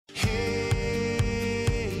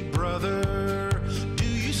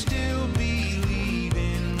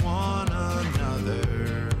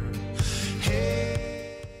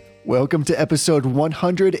Welcome to episode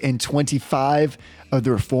 125 of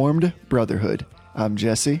the Reformed Brotherhood. I'm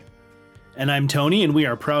Jesse. And I'm Tony, and we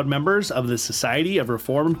are proud members of the Society of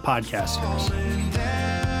Reformed Podcasters.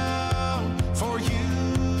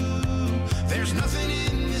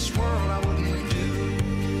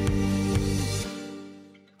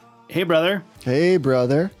 Hey, brother. Hey,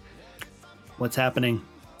 brother. What's happening?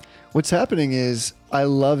 What's happening is I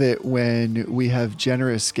love it when we have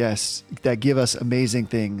generous guests that give us amazing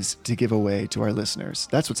things to give away to our listeners.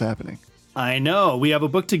 That's what's happening. I know. We have a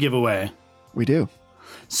book to give away. We do.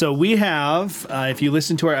 So we have, if you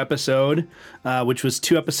listen to our episode, which was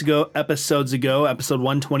two episodes ago, episode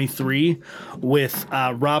 123, with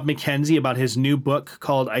Rob McKenzie about his new book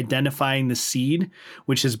called Identifying the Seed,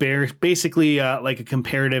 which is basically like a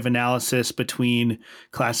comparative analysis between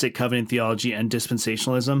classic covenant theology and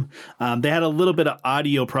dispensationalism. They had a little bit of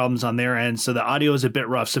audio problems on their end, so the audio is a bit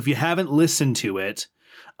rough. So if you haven't listened to it,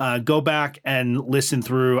 go back and listen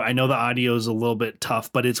through. I know the audio is a little bit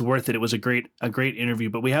tough, but it's worth it. It was a great interview.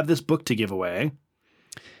 But we have this book to give away.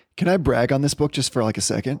 Can I brag on this book just for like a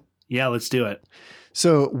second? Yeah, let's do it.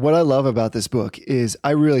 So what I love about this book is I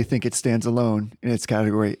really think it stands alone in its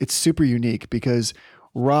category. It's super unique because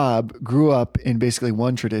Rob grew up in basically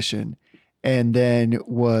one tradition and then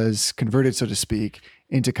was converted, so to speak,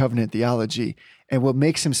 into covenant theology. And what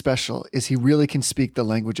makes him special is he really can speak the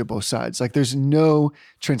language of both sides. Like there's no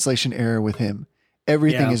translation error with him.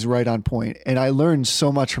 Everything is right on point. And I learned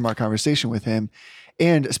so much from our conversation with him,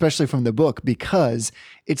 and especially from the book, because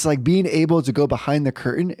it's like being able to go behind the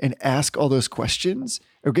curtain and ask all those questions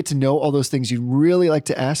or get to know all those things you'd really like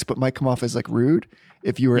to ask, but might come off as like rude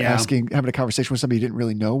if you were having a conversation with somebody you didn't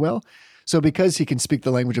really know well. So because he can speak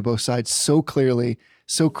the language of both sides so clearly,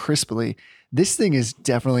 so crisply, this thing is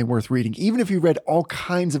definitely worth reading. Even if you read all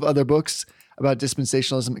kinds of other books about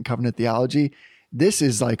dispensationalism and covenant theology, this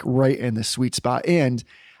is like right in the sweet spot. And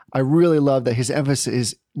I really love that his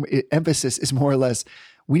emphasis is more or less,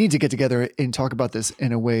 we need to get together and talk about this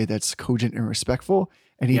in a way that's cogent and respectful.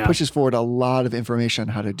 And he pushes forward a lot of information on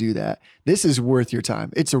how to do that. This is worth your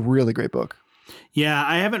time. It's a really great book. Yeah,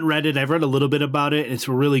 I haven't read it. I've read a little bit about it. It's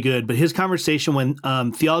really good. But his conversation when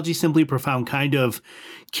Theology Simply Profound kind of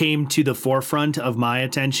came to the forefront of my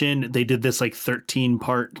attention, they did this like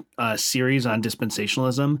 13-part series on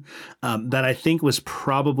dispensationalism that I think was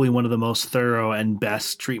probably one of the most thorough and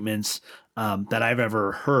best treatments that I've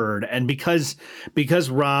ever heard. And because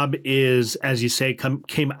Rob is, as you say,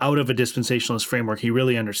 came out of a dispensationalist framework, he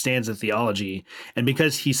really understands the theology. And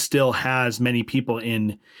because he still has many people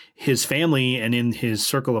in his family and in his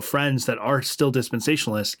circle of friends that are still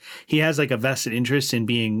dispensationalists, he has like a vested interest in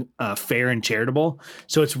being fair and charitable.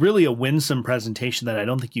 So it's really a winsome presentation that I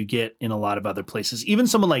don't think you get in a lot of other places. Even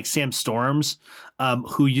someone like Sam Storms,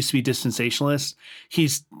 who used to be dispensationalist,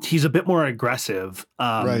 he's a bit more aggressive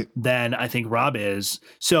than I think Rob is.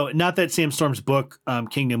 So not that Sam Storm's book,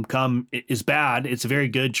 Kingdom Come, is bad. It's a very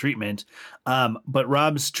good treatment. But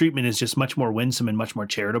Rob's treatment is just much more winsome and much more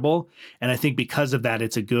charitable. And I think because of that,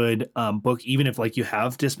 it's a good book, even if like you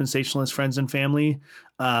have dispensationalist friends and family,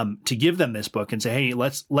 to give them this book and say, hey,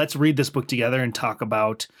 let's read this book together and talk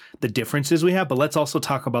about the differences we have, but let's also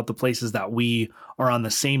talk about the places that we are on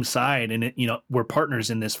the same side. And, we're partners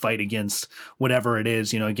in this fight against whatever it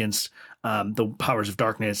is, against the powers of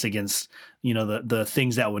darkness, against, the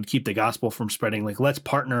things that would keep the gospel from spreading. Like, let's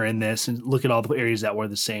partner in this and look at all the areas that we're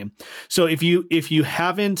the same. So if you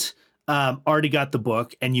haven't already got the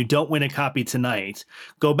book and you don't win a copy tonight,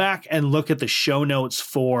 go back and look at the show notes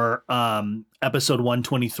for episode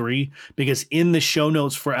 123, because in the show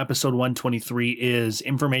notes for episode 123 is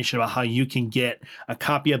information about how you can get a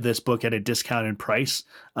copy of this book at a discounted price,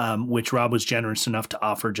 which Rob was generous enough to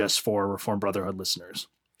offer just for Reformed Brotherhood listeners.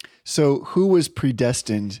 So who was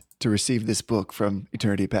predestined to receive this book from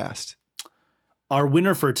eternity past? Our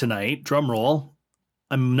winner for tonight, drum roll.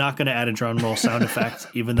 I'm not going to add a drum roll sound effect,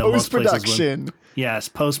 even though most places post-production. Yes,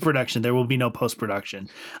 post-production. There will be no post-production.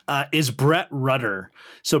 Is Brett Rudder.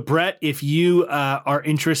 So Brett, if you are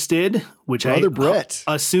interested, which Brett.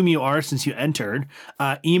 I assume you are since you entered,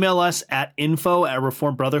 email us at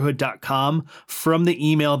info@reformedbrotherhood.com from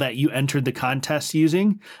the email that you entered the contest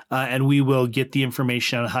using, and we will get the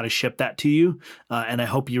information on how to ship that to you. And I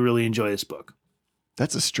hope you really enjoy this book.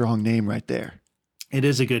 That's a strong name right there. It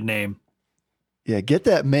is a good name. Yeah, get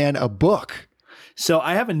that man a book. So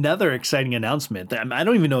I have another exciting announcement that I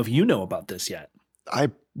don't even know if you know about this yet.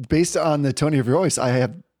 Based on the tone of your voice,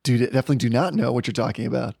 definitely do not know what you're talking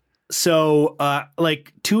about. So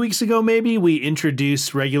like 2 weeks ago, maybe we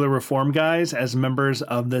introduced regular Reform guys as members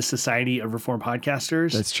of the Society of Reformed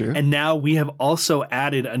Podcasters. That's true. And now we have also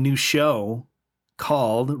added a new show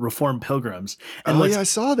called Reformed Pilgrims. And I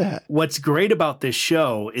saw that. What's great about this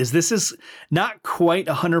show is this is not quite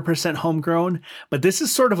 100% homegrown, but this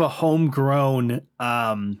is sort of a homegrown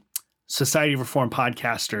Society of Reformed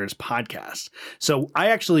Podcasters podcast. So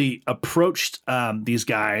I actually approached these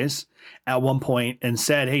guys at one point and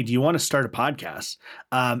said, "Hey, do you want to start a podcast?"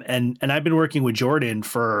 And I've been working with Jordan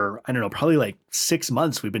for, I don't know, probably like 6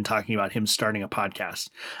 months. We've been talking about him starting a podcast.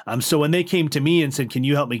 So when they came to me and said, "Can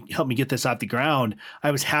you help me get this off the ground?"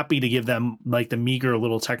 I was happy to give them like the meager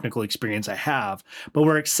little technical experience I have. But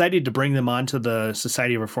we're excited to bring them onto the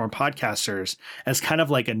Society of Reformed Podcasters as kind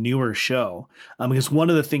of like a newer show. Because one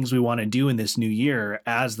of the things we want to do in this new year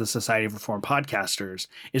as the Society of Reformed Podcasters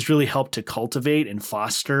is really help to cultivate and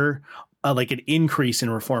foster like an increase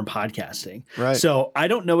in Reformed podcasting. Right. So I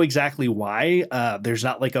don't know exactly why there's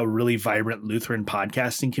not like a really vibrant Lutheran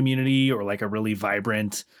podcasting community or like a really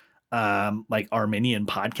vibrant like Arminian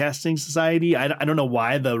podcasting society. I don't know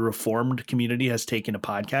why the Reformed community has taken to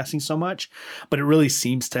podcasting so much, but it really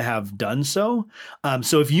seems to have done so.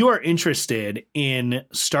 So if you are interested in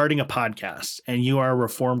starting a podcast and you are a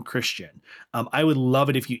Reformed Christian, I would love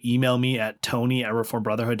it if you email me at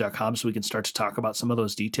tony@reformedbrotherhood.com so we can start to talk about some of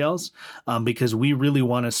those details, because we really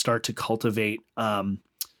want to start to cultivate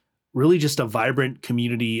really just a vibrant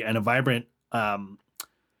community and a vibrant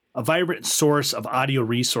source of audio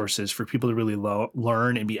resources for people to really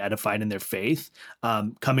learn and be edified in their faith,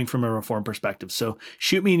 coming from a Reformed perspective. So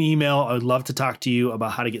shoot me an email. I would love to talk to you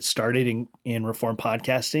about how to get started in Reformed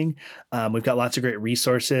podcasting. We've got lots of great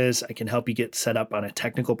resources. I can help you get set up on a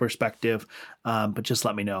technical perspective, but just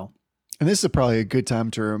let me know. And this is probably a good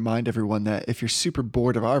time to remind everyone that if you're super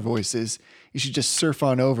bored of our voices, you should just surf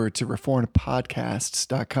on over to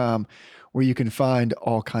reformedpodcasts.com, where you can find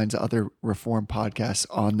all kinds of other Reformed podcasts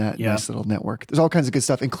on that nice little network. There's all kinds of good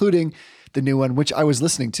stuff, including the new one, which I was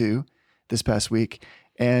listening to this past week.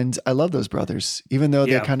 And I love those brothers, even though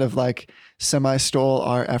they kind of like semi-stole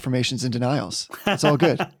our affirmations and denials. It's all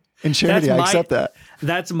good. In charity, I accept that.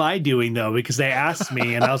 That's my doing though, because they asked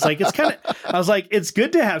me and I was like, it's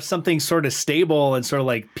good to have something sort of stable and sort of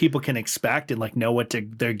like people can expect and like know what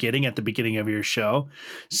they're getting at the beginning of your show.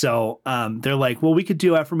 So they're like, well, we could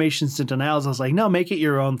do affirmations and denials. I was like, no, make it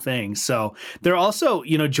your own thing. So they're also,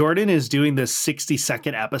 Jordan is doing this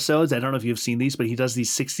 60-second episodes. I don't know if you've seen these, but he does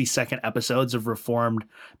these 60-second episodes of Reformed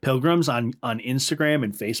Pilgrims on Instagram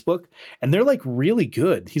and Facebook. And they're like really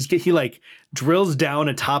good. He like drills down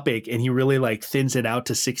a topic and he really like thins it out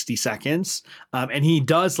to 60 seconds. And he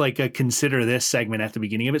does like a consider this segment at the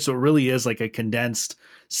beginning of it. So it really is like a condensed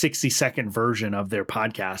 60-second version of their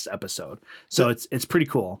podcast episode. So it's pretty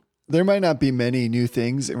cool. There might not be many new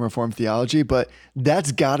things in Reformed theology, but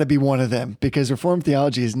that's got to be one of them because Reformed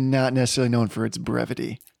theology is not necessarily known for its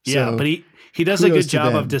brevity. Yeah, but he does a good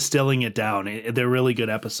job of distilling it down. They're really good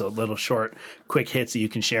episodes, little short, quick hits that you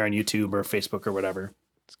can share on YouTube or Facebook or whatever.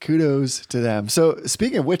 Kudos to them. So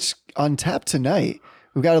speaking of which, on tap tonight,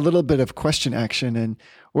 we've got a little bit of question action and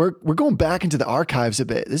we're going back into the archives a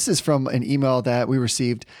bit. This is from an email that we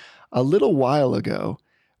received a little while ago,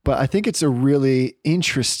 but I think it's a really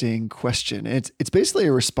interesting question. It's basically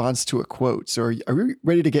a response to a quote. So are we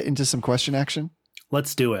ready to get into some question action?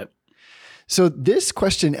 Let's do it. So this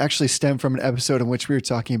question actually stemmed from an episode in which we were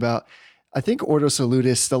talking about, I think, Ordo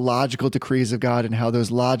Salutis, the logical decrees of God and how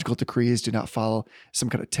those logical decrees do not follow some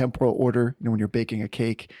kind of temporal order. When you're baking a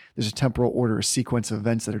cake, there's a temporal order, a sequence of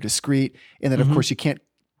events that are discrete. And then, of course, you can't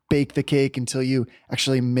bake the cake until you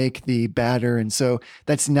actually make the batter. And so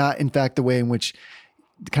that's not, in fact, the way in which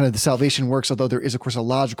kind of the salvation works, although there is, of course, a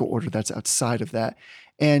logical order that's outside of that.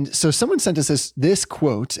 And so someone sent us this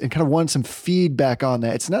quote and kind of wanted some feedback on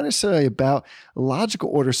that. It's not necessarily about logical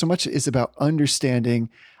order so much as about understanding,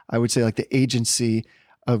 I would say, like the agency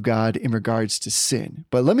of God in regards to sin.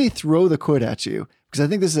 But let me throw the quote at you because I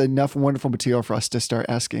think this is enough wonderful material for us to start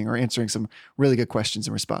asking or answering some really good questions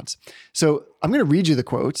in response. So I'm going to read you the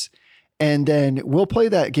quotes and then we'll play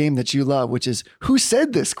that game that you love, which is who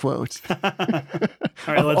said this quote? All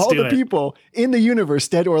right, let's all do the it. people in the universe,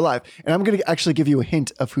 dead or alive. And I'm going to actually give you a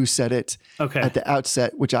hint of who said it at the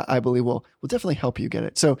outset, which I believe will definitely help you get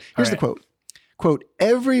it. So here's the quote. Quote,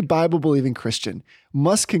 every Bible-believing Christian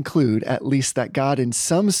must conclude at least that God in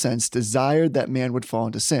some sense desired that man would fall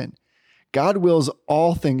into sin. God wills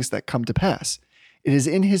all things that come to pass. It is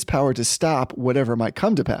in his power to stop whatever might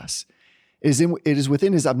come to pass. It is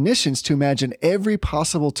within his omniscience to imagine every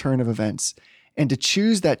possible turn of events and to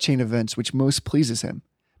choose that chain of events which most pleases him.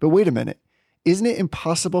 But wait a minute. Isn't it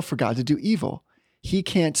impossible for God to do evil? He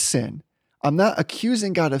can't sin. I'm not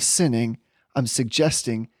accusing God of sinning. I'm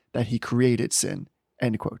suggesting that he created sin.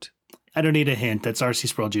 End quote. I don't need a hint. That's R.C.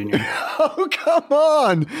 Sproul Jr. Oh, come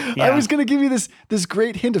on. Yeah. I was going to give you this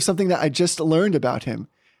great hint of something that I just learned about him.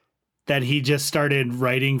 That he just started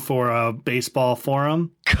writing for a baseball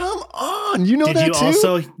forum. Come on. You know that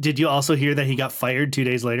too? Did you also hear that he got fired 2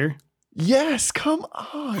 days later? Yes. Come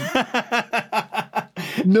on.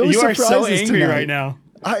 No you surprises are so angry tonight. right now.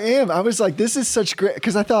 I am. I was like, this is such great.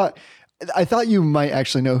 Because I thought you might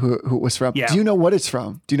actually know who it was from. Yeah. Do you know what it's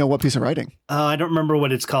from? Do you know what piece of writing? I don't remember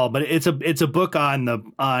what it's called, but it's a book on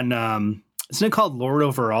isn't it called Lord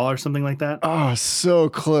Over All or something like that? Oh, so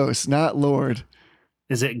close. Not Lord.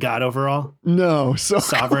 Is it God over all? No, so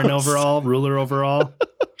Sovereign close. over all, ruler over all,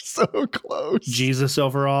 So close. Jesus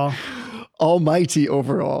over all, Almighty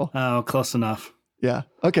overall. Oh, close enough. Yeah.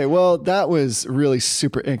 Okay. Well, that was really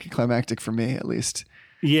super anticlimactic for me, at least.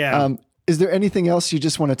 Yeah. Is there anything else you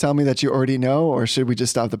just want to tell me that you already know, or should we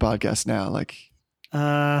just stop the podcast now?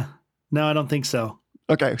 No, I don't think so.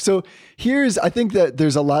 Okay. So I think that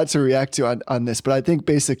there's a lot to react to on this, but I think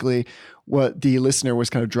basically what the listener was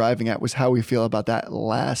kind of driving at was how we feel about that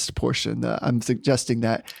last portion. I'm suggesting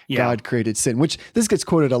that God created sin, which this gets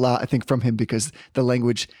quoted a lot, I think, from him because the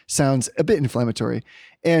language sounds a bit inflammatory.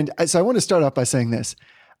 And so I want to start off by saying this.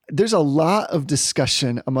 There's a lot of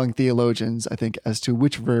discussion among theologians, I think, as to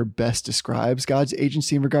which verb best describes God's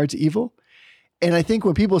agency in regard to evil. And I think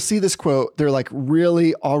when people see this quote, they're like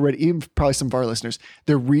really already, even probably some of our listeners,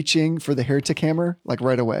 they're reaching for the heretic hammer like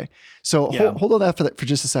right away. So hold on that for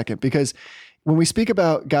just a second, because when we speak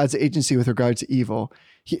about God's agency with regard to evil,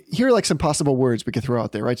 here are like some possible words we could throw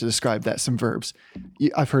out there, right, to describe that, some verbs.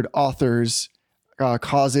 I've heard authors,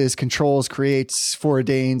 causes, controls, creates,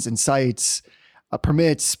 foreordains, incites,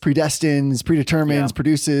 permits, predestines, predetermines,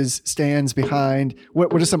 produces, stands behind.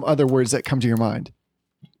 What are some other words that come to your mind?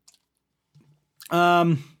 Did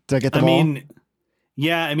I get them all?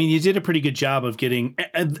 Yeah, I mean, you did a pretty good job of getting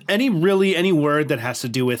any word that has to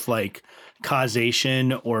do with like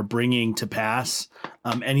causation or bringing to pass,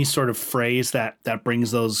 any sort of phrase that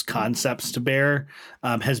brings those concepts to bear,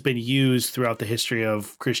 has been used throughout the history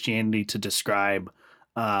of Christianity to describe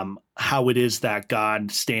how it is that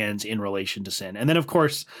God stands in relation to sin. And then, of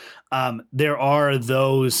course, there are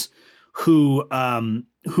those who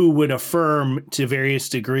would affirm to various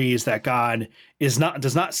degrees that God does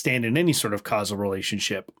not stand in any sort of causal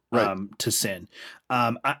relationship to sin.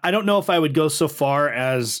 I don't know if I would go so far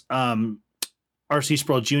as R.C.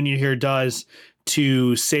 Sproul Jr. here does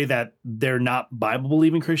to say that they're not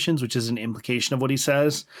Bible-believing Christians, which is an implication of what he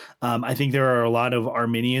says. I think there are a lot of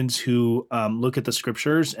Arminians who look at the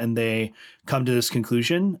scriptures and they come to this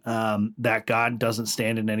conclusion that God doesn't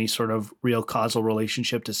stand in any sort of real causal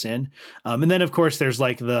relationship to sin. And then, of course, there's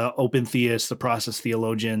like the open theists, the process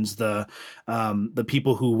theologians, the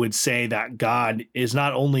people who would say that God is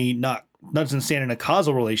not only doesn't stand in a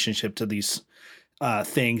causal relationship to these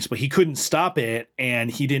things, but he couldn't stop it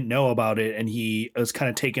and he didn't know about it and he was kind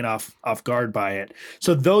of taken off guard by it.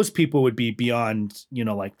 So those people would be beyond,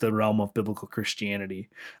 like the realm of biblical Christianity.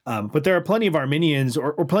 But there are plenty of Arminians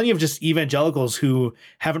or plenty of just evangelicals who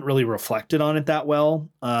haven't really reflected on it that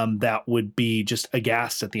well, that would be just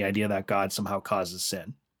aghast at the idea that God somehow causes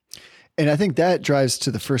sin. And I think that drives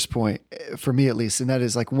to the first point, for me at least, and that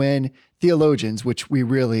is like when theologians, which we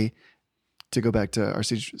really, to go back to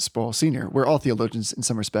R.C. Sproul Sr., we're all theologians in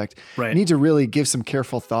some respect, need to really give some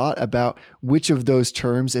careful thought about which of those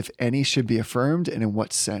terms, if any, should be affirmed and in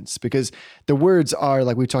what sense. Because the words are,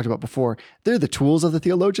 like we talked about before, they're the tools of the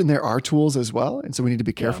theologian. There are tools as well. And so we need to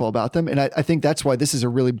be careful about them. And I think that's why this is a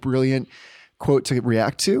really brilliant quote to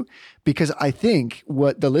react to, because I think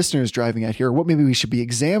what the listener is driving at here, what maybe we should be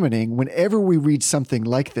examining whenever we read something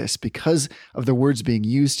like this, because of the words being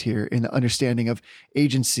used here in the understanding of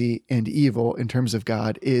agency and evil in terms of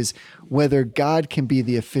God, is whether God can be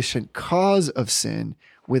the efficient cause of sin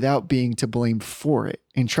without being to blame for it,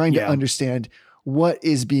 and trying to understand what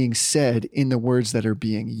is being said in the words that are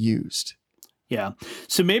being used. Yeah.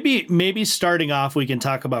 So maybe starting off, we can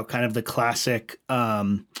talk about kind of the classic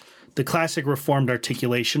Reformed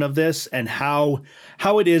articulation of this and how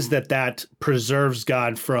it is that preserves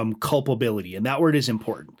God from culpability. And that word is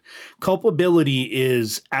important. Culpability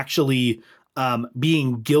is actually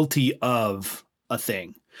being guilty of a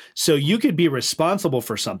thing. So you could be responsible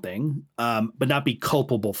for something, but not be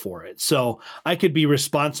culpable for it. So I could be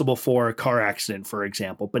responsible for a car accident, for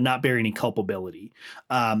example, but not bear any culpability.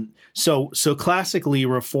 So classically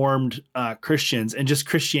Reformed Christians and just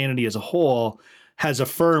Christianity as a whole has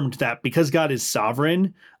affirmed that because God is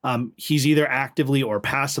sovereign, he's either actively or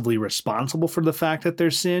passively responsible for the fact that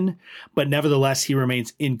there's sin, but nevertheless, he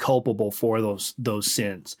remains inculpable for those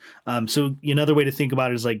sins. So another way to think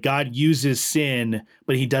about it is like God uses sin,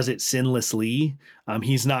 but he does it sinlessly.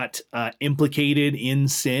 He's not implicated in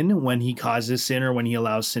sin when he causes sin or when he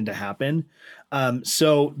allows sin to happen.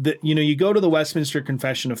 So you go to the Westminster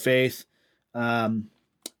Confession of Faith, and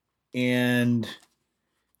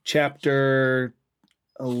chapter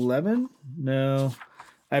 11. No,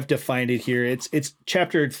 I have to find it here. It's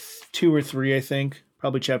chapter 2 or 3, I think.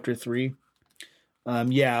 Probably chapter 3.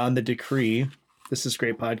 On the decree. This is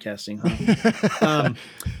great podcasting, huh?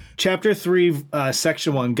 Chapter 3,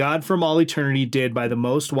 section 1, God from all eternity did by the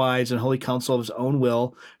most wise and holy counsel of his own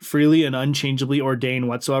will freely and unchangeably ordain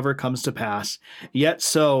whatsoever comes to pass. Yet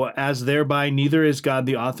so, as thereby neither is God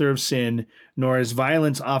the author of sin, nor is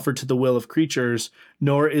violence offered to the will of creatures,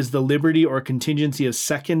 nor is the liberty or contingency of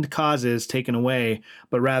second causes taken away,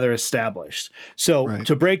 but rather established. So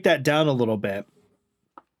to break that down a little bit,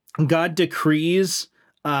 God decrees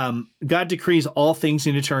all things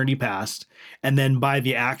in eternity past, and then by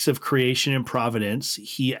the acts of creation and providence,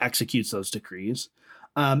 he executes those decrees.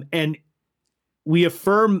 And we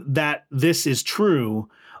affirm that this is true,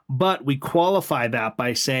 but we qualify that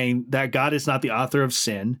by saying that God is not the author of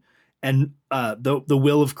sin, and the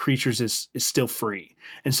will of creatures is still free.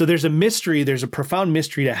 And so there's a profound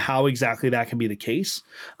mystery to how exactly that can be the case.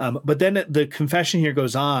 But then the confession here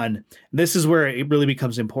goes on, and this is where it really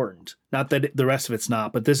becomes important. Not that the rest of it's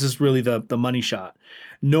not, but this is really the money shot.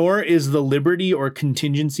 Nor is the liberty or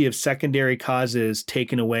contingency of secondary causes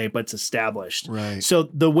taken away, but it's established. Right. So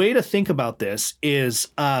the way to think about this is,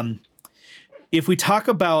 if we talk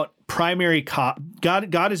about primary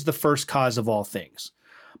God is the first cause of all things.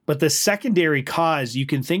 But the secondary cause, you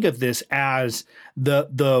can think of this as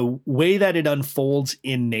the way that it unfolds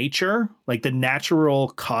in nature, like the natural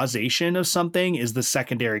causation of something is the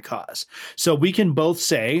secondary cause. So we can both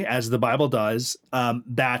say, as the Bible does,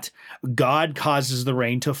 that God causes the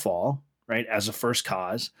rain to fall, right, as a first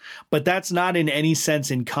cause. But that's not in any sense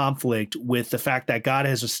in conflict with the fact that God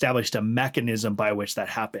has established a mechanism by which that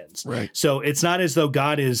happens. Right. So it's not as though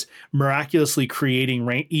God is miraculously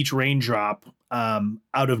creating each raindrop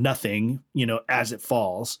out of nothing, as it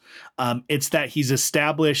falls. It's that he's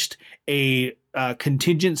established a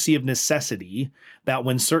contingency of necessity that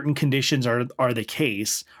when certain conditions are the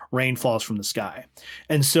case, rain falls from the sky.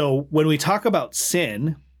 And so when we talk about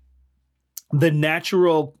sin, the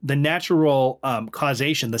natural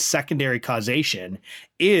causation, the secondary causation,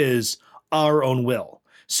 is our own will.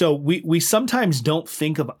 So we sometimes don't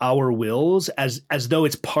think of our wills as though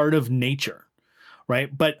it's part of nature,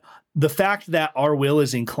 right? But the fact that our will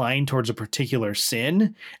is inclined towards a particular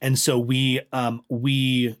sin, and so we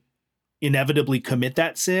inevitably commit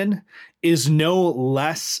that sin, is no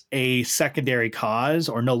less a secondary cause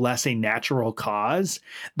or no less a natural cause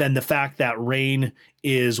than the fact that rain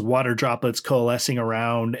is water droplets coalescing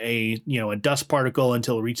around a dust particle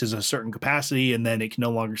until it reaches a certain capacity, and then it can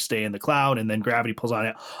no longer stay in the cloud, and then gravity pulls on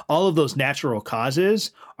it. All of those natural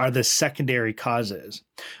causes are the secondary causes.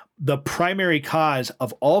 The primary cause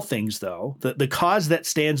of all things, though, the cause that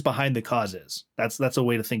stands behind the causes, that's a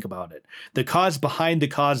way to think about it. The cause behind the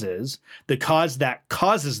causes, the cause that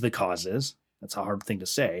causes the causes, that's a hard thing to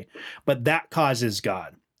say, but that cause is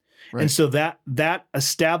God. Right. And so that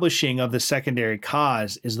establishing of the secondary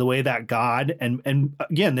cause is the way that God, and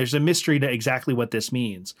again, there's a mystery to exactly what this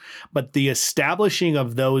means, but the establishing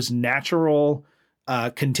of those natural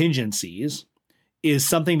contingencies is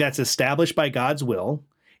something that's established by God's will.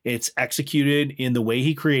 It's executed in the way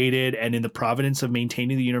he created and in the providence of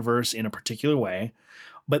maintaining the universe in a particular way.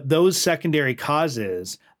 But those secondary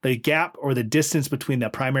causes, the gap or the distance between the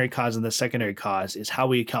primary cause and the secondary cause, is how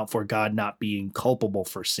we account for God not being culpable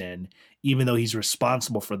for sin, even though he's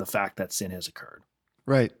responsible for the fact that sin has occurred.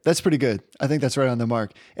 Right. That's pretty good. I think that's right on the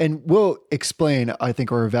mark. And we'll explain, I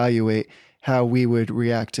think, or evaluate how we would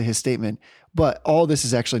react to his statement. But all this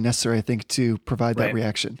is actually necessary, I think, to provide that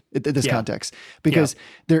reaction in this context, because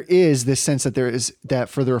there is this sense that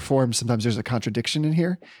for the Reformed, sometimes there's a contradiction in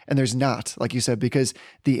here, and there's not, like you said, because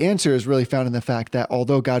the answer is really found in the fact that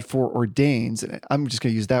although God foreordains, and I'm just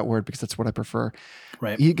going to use that word because that's what I prefer.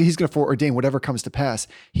 Right. He's going to foreordain whatever comes to pass.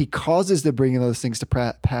 He causes the bringing of those things to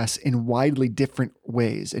pass in widely different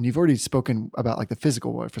ways. And you've already spoken about like the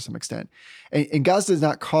physical way for some extent. And God does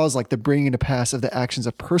not cause like the bringing to pass of the actions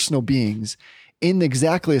of personal beings in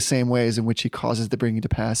exactly the same ways in which he causes the bringing to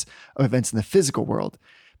pass of events in the physical world,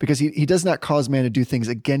 because he does not cause man to do things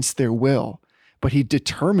against their will, but he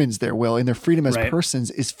determines their will, and their freedom as persons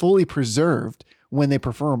is fully preserved when they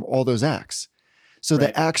perform all those acts. So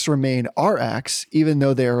the acts remain our acts, even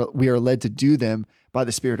though we are led to do them by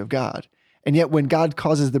the Spirit of God. And yet when God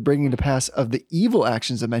causes the bringing to pass of the evil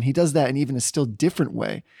actions of men, he does that in even a still different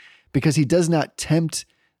way, because he does not tempt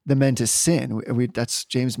the men to sin. That's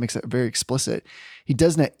James makes that very explicit. He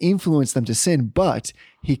does not influence them to sin, but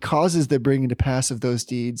he causes the bringing to pass of those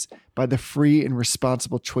deeds by the free and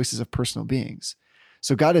responsible choices of personal beings.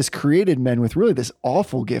 So God has created men with really this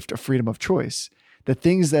awful gift of freedom of choice. The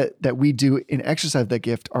things that we do in exercise of that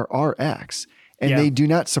gift are our acts, and they do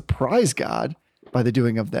not surprise God by the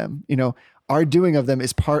doing of them. Our doing of them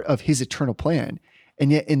is part of his eternal plan.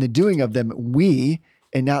 And yet in the doing of them, we,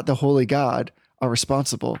 and not the holy God, are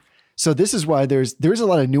responsible. So this is why there's a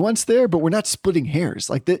lot of nuance there, but we're not splitting hairs.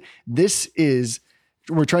 Like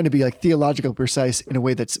we're trying to be like theologically precise in a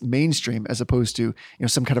way that's mainstream, as opposed to,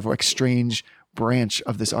 some kind of like strange branch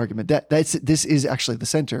of this argument. This is actually the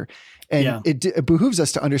center. And it behooves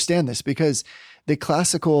us to understand this, because the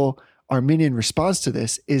classical Arminian response to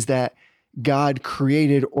this is that God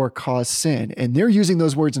created or caused sin. And they're using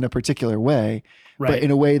those words in a particular way, but in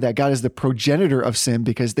a way that God is the progenitor of sin,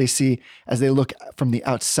 because they see, as they look from the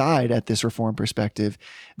outside at this Reformed perspective,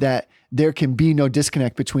 that there can be no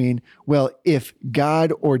disconnect between, well, if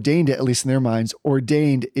God ordained it, at least in their minds,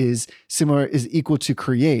 ordained is equal to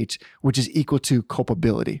create, which is equal to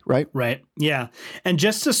culpability, right? Right. Yeah. And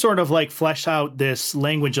just to sort of like flesh out this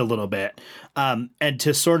language a little bit, and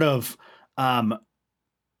to sort of,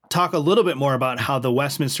 talk a little bit more about how the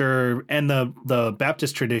Westminster and the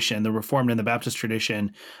Baptist tradition, the Reformed and the Baptist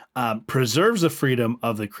tradition, preserves the freedom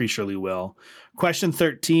of the creaturely will. Question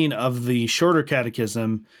 13 of the Shorter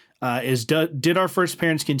Catechism is, did our first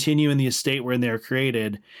parents continue in the estate wherein they are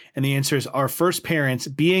created? And the answer is, our first parents,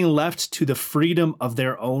 being left to the freedom of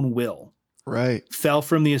their own will, fell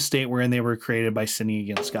from the estate wherein they were created by sinning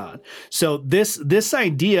against God. So this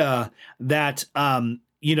idea that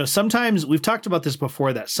sometimes we've talked about this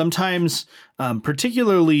before, that sometimes,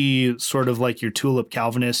 particularly sort of like your tulip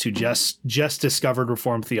Calvinists who just discovered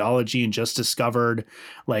Reformed theology and just discovered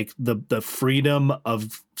like the freedom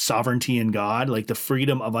of sovereignty in God, like the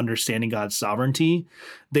freedom of understanding God's sovereignty,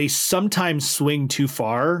 they sometimes swing too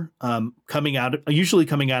far, usually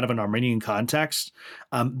coming out of an Arminian context.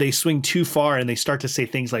 They swing too far and they start to say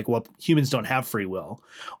things like, well, humans don't have free will.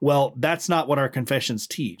 Well, that's not what our confessions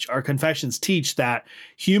teach. Our confessions teach that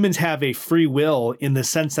humans have a free will in the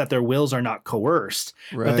sense that their wills are not coerced,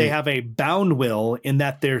 but they have a bound will in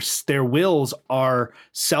that their wills are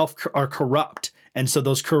corrupt. And so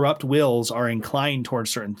those corrupt wills are inclined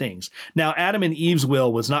towards certain things. Now, Adam and Eve's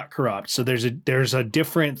will was not corrupt. So there's a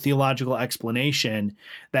different theological explanation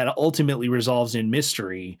that ultimately resolves in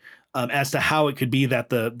mystery as to how it could be that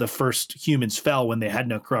the first humans fell when they had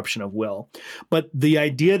no corruption of will. But the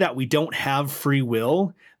idea that we don't have free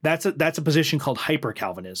will, that's a position called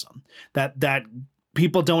hyper-Calvinism, that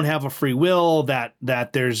people don't have a free will, that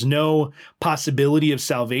there's no possibility of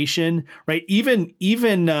salvation, right? Even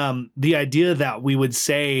the idea that we would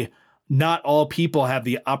say not all people have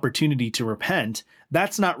the opportunity to repent,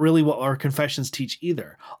 that's not really what our confessions teach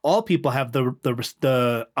either. All people have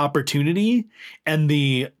the opportunity and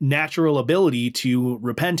the natural ability to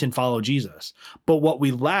repent and follow Jesus. But what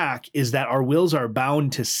we lack is that our wills are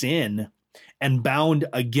bound to sin and bound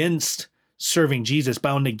against serving Jesus,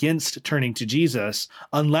 bound against turning to Jesus,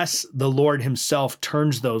 unless the Lord himself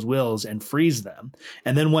turns those wills and frees them.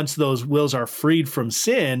 And then once those wills are freed from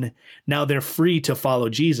sin, now they're free to follow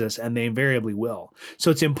Jesus, and they invariably will. So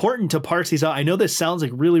it's important to parse these out. I know this sounds like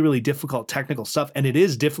really, really difficult technical stuff, and it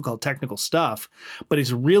is difficult technical stuff, but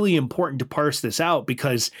it's really important to parse this out,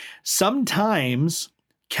 because sometimes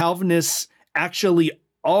Calvinists actually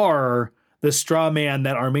are the straw man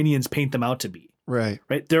that Arminians paint them out to be. Right.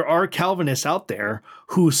 There are Calvinists out there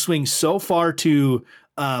who swing so far to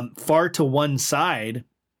one side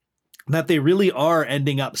that they really are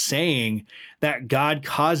ending up saying that God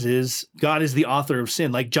is the author of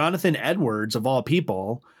sin. Like Jonathan Edwards, of all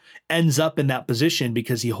people, ends up in that position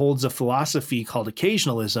because he holds a philosophy called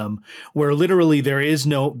occasionalism, where literally there is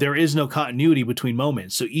no continuity between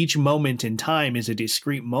moments. So each moment in time is a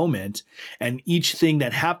discrete moment, and each thing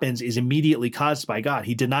that happens is immediately caused by God.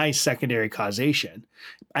 He denies secondary causation.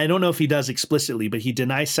 I don't know if he does explicitly, but he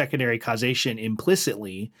denies secondary causation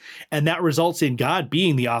implicitly, and that results in God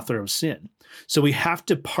being the author of sin. So we have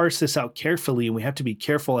to parse this out carefully, and we have to be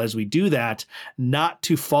careful as we do that, not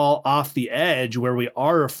to fall off the edge where we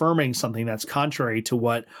are affirming something that's contrary to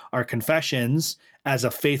what our confessions, as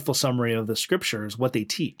a faithful summary of the scriptures, what they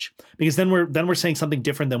teach. Because then we're saying something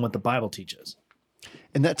different than what the Bible teaches.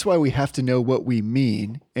 And that's why we have to know what we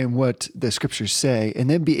mean and what the scriptures say, and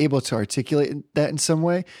then be able to articulate that in some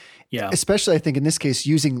way. Yeah. Especially, I think, in this case,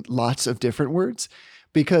 using lots of different words.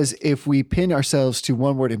 Because if we pin ourselves to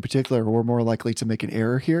one word in particular, we're more likely to make an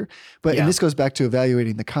error here. But Yeah. and this goes back to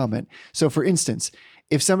evaluating the comment. So, for instance,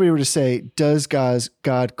 if somebody were to say, "Does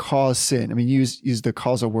God cause sin?" I mean, use the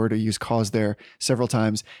causal word or use cause there several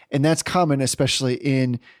times, and that's common, especially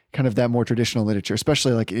in kind of that more traditional literature,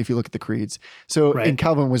 especially like if you look at the creeds. So, Right. and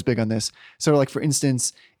Calvin was big on this. So, like for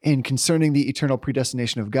instance, in concerning the eternal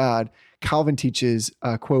predestination of God, Calvin teaches,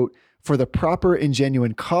 quote, "For the proper and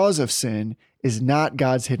genuine cause of sin is not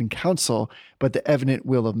God's hidden counsel, but the evident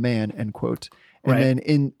will of man," end quote. And Right. then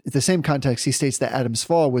in the same context, he states that Adam's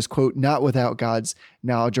fall was, quote, "not without God's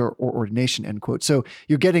knowledge or ordination," end quote. So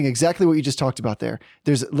you're getting exactly what you just talked about there.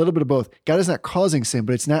 There's a little bit of both. God is not causing sin,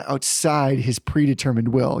 but it's not outside his predetermined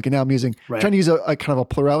will. Again, now I'm trying to use a kind of a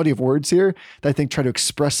plurality of words here that I think try to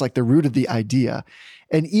express like the root of the idea.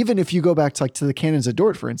 And even if you go back to the canons of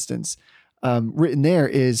Dort, for instance, written there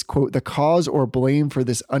is, quote, "The cause or blame for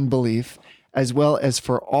this unbelief, as well as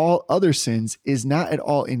for all other sins, is not at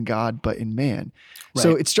all in God, but in man." Right.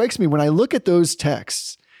 So it strikes me when I look at those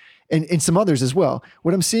texts and some others as well,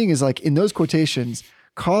 what I'm seeing is like in those quotations,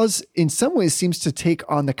 cause in some ways seems to take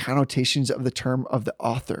on the connotations of the term of the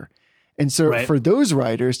author. And so for those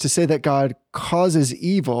writers to say that God causes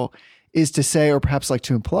evil is to say, or perhaps like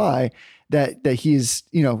to imply that he is,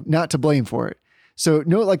 not to blame for it. So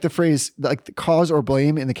note like the phrase, like the cause or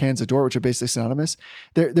blame in the canons of Dort, which are basically synonymous,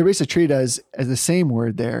 they're basically treated as the same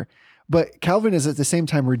word there. But Calvin is at the same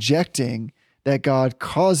time rejecting that God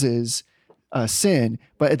causes sin,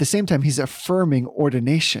 but at the same time, he's affirming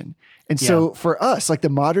ordination. And so for us, like the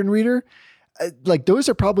modern reader, like those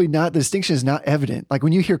are probably not, the distinction is not evident. Like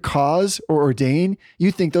when you hear cause or ordain,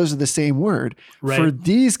 you think those are the same word. Right. For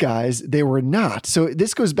these guys, they were not. So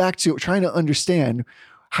this goes back to trying to understand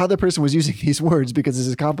how the person was using these words, because this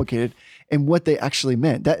is complicated, and what they actually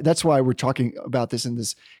meant. That's why we're talking about this in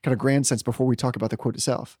this kind of grand sense before we talk about the quote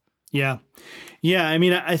itself. Yeah. Yeah. I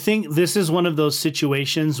mean, I think this is one of those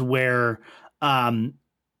situations where,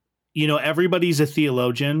 everybody's a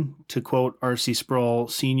theologian, to quote R.C. Sproul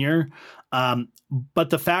Sr.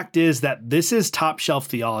 But the fact is that this is top shelf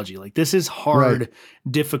theology. Like this is hard,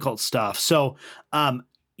 difficult stuff. So, I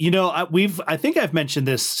think I've mentioned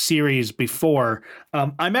this series before.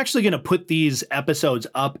 I'm actually going to put these episodes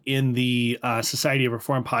up in the Society of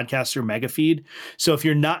Reformed Podcaster mega feed. So if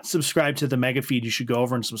you're not subscribed to the mega feed, you should go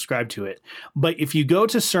over and subscribe to it. But if you go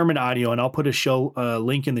to Sermon Audio, and I'll put a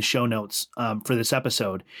link in the show notes for this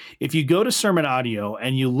episode. If you go to Sermon Audio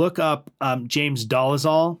and you look up James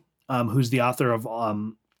Dolezal, who's the author of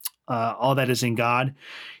All That Is in God.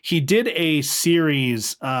 He did a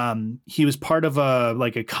series. He was part of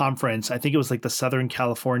a conference. I think it was like the Southern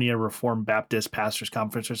California Reformed Baptist Pastors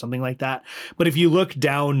Conference or something like that. But if you look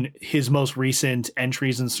down his most recent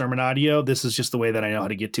entries in Sermon Audio, this is just the way that I know how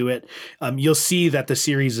to get to it. You'll see that the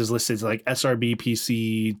series is listed as like SRB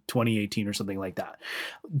PC 2018 or something like that.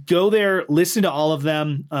 Go there, listen to all of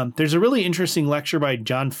them. There's a really interesting lecture by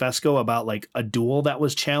John Fesco about like a duel that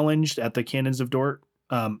was challenged at the Canons of Dort.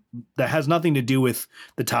 That has nothing to do with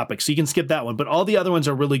the topic. So you can skip that one, but all the other ones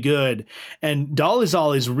are really good. And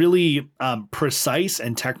Dolezal is really precise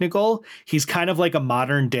and technical. He's kind of like a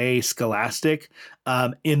modern day scholastic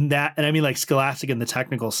in that, and I mean like scholastic in the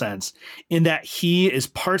technical sense, in that he is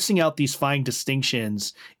parsing out these fine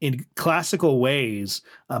distinctions in classical ways,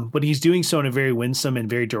 but he's doing so in a very winsome and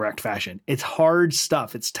very direct fashion. It's hard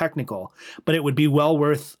stuff. It's technical, but it would be well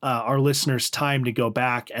worth our listeners' time to go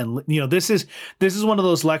back and, this is one of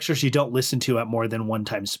those lectures you don't listen to at more than one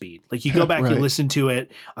time speed. Like you go back and listen to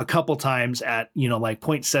it a couple times at, like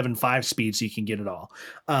 0.75 speed so you can get it all.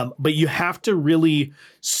 But you have to really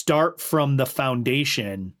start from the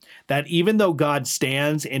foundation that even though God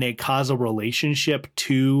stands in a causal relationship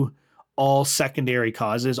to all secondary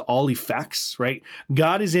causes, all effects, right?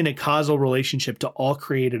 God is in a causal relationship to all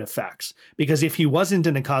created effects, because if he wasn't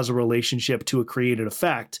in a causal relationship to a created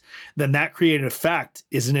effect, then that created effect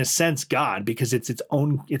is in a sense God, because it's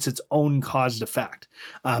its own caused effect.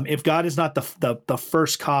 If God is not the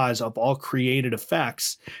first cause of all created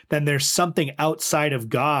effects, then there's something outside of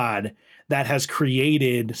God that has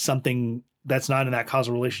created something that's not in that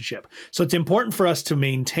causal relationship. So it's important for us to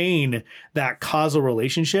maintain that causal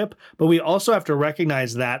relationship, but we also have to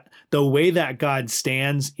recognize that the way that God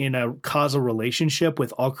stands in a causal relationship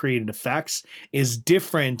with all created effects is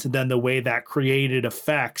different than the way that created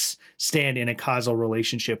effects stand in a causal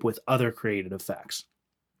relationship with other created effects.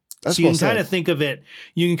 That's So you well can kind said. of think of it.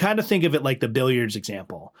 You can kind of think of it like the billiards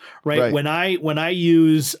example, right? Right. When I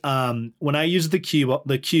use the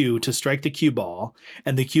cue to strike the cue ball,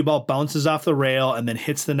 and the cue ball bounces off the rail and then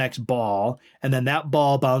hits the next ball, and then that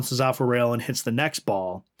ball bounces off a rail and hits the next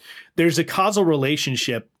ball. There's a causal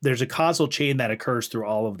relationship. There's a causal chain that occurs through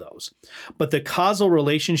all of those, but the causal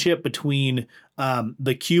relationship between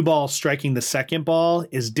the cue ball striking the second ball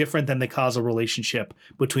is different than the causal relationship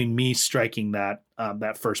between me striking that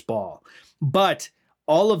first ball. But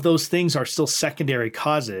all of those things are still secondary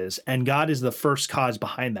causes, and God is the first cause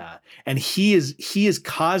behind that. And he is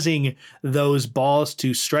causing those balls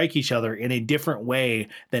to strike each other in a different way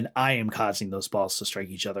than I am causing those balls to strike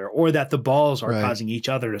each other, or that the balls are causing each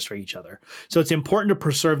other to strike each other. So it's important to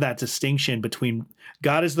preserve that distinction between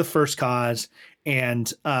God as the first cause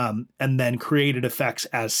and then created effects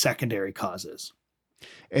as secondary causes.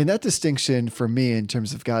 And that distinction for me in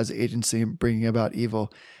terms of God's agency in bringing about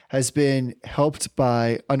evil has been helped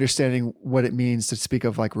by understanding what it means to speak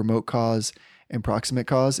of like remote cause and proximate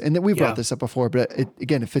cause. And that we brought this up before, but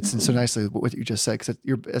it fits in so nicely with what you just said, because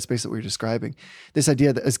that's basically what you're describing. This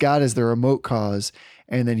idea that as God is the remote cause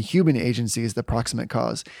and then human agency is the proximate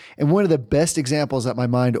cause. And one of the best examples that my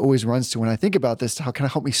mind always runs to when I think about this, to how can I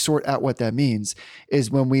help me sort out what that means,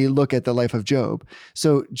 is when we look at the life of Job.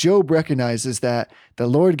 So Job recognizes that the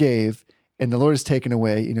Lord gave and the Lord has taken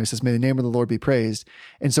away. He says, may the name of the Lord be praised.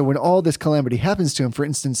 And so when all this calamity happens to him, for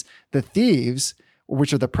instance, the thieves,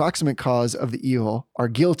 which are the proximate cause of the evil, are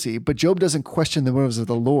guilty, but Job doesn't question the motives of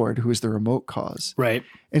the Lord, who is the remote cause. Right.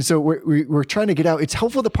 And so we're trying to get out. It's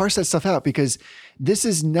helpful to parse that stuff out, because this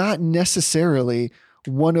is not necessarily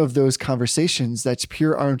one of those conversations that's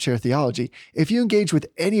pure armchair theology. If you engage with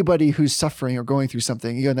anybody who's suffering or going through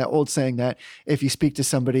something, that old saying that if you speak to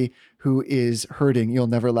somebody who is hurting, you'll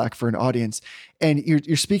never lack for an audience. And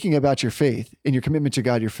you're speaking about your faith and your commitment to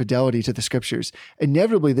God, your fidelity to the scriptures.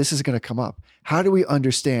 Inevitably, this is going to come up. How do we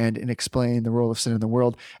understand and explain the role of sin in the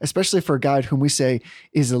world, especially for a God whom we say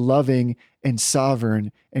is loving and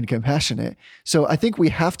sovereign and compassionate? So I think we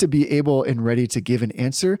have to be able and ready to give an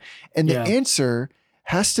answer. And the answer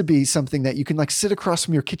has to be something that you can like sit across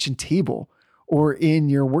from your kitchen table or in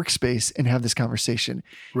your workspace and have this conversation.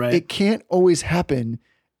 Right. It can't always happen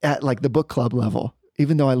at like the book club level,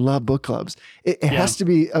 even though I love book clubs. It has to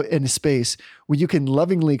be in a space where you can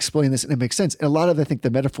lovingly explain this and it makes sense. And a lot of, I think, the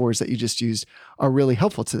metaphors that you just used are really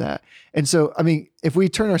helpful to that. And so, I mean, if we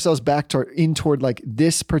turn ourselves back toward like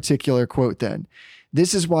this particular quote, then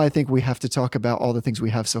this is why I think we have to talk about all the things we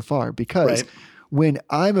have so far, because when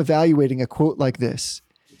I'm evaluating a quote like this,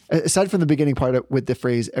 aside from the beginning part with the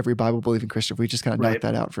phrase, every Bible believing Christian, if we just kind of knock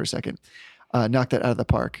that out for a second, knock that out of the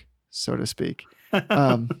park, so to speak.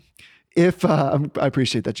 I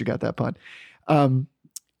appreciate that you got that pun.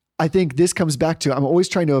 I think this comes back to, I'm always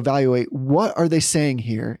trying to evaluate, what are they saying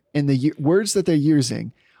here in the words that they're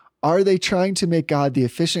using? Are they trying to make God the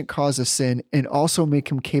efficient cause of sin and also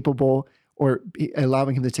make him capable or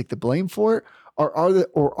allowing him to take the blame for it?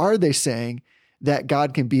 Or are they saying that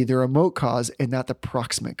God can be the remote cause and not the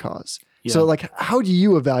proximate cause? Yeah. So like, how do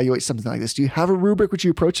you evaluate something like this? Do you have a rubric which you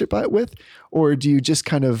approach it with, or do you just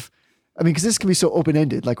kind of, because this can be so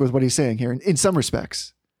open-ended, like with what he's saying here in some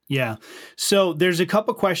respects. Yeah. So there's a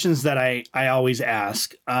couple questions that I always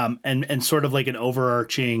ask, and sort of like an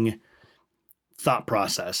overarching thought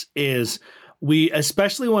process is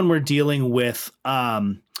especially when we're dealing with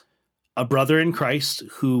a brother in Christ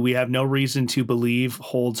who we have no reason to believe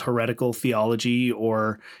holds heretical theology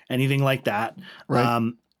or anything like that.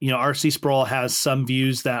 Right. R.C. Sproul has some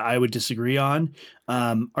views that I would disagree on.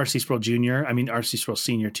 R.C. Sproul Jr., R.C. Sproul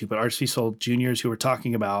Sr. too, but R.C. Sproul Jr. is who we're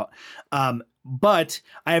talking about. But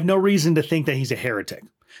I have no reason to think that he's a heretic.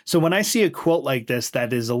 So when I see a quote like this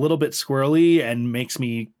that is a little bit squirrely and makes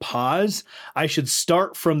me pause, I should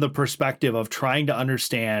start from the perspective of trying to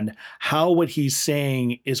understand how what he's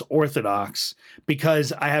saying is orthodox,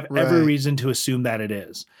 because I have every reason to assume that it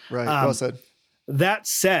is. Right. Well said. That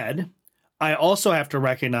said, I also have to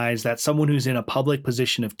recognize that someone who's in a public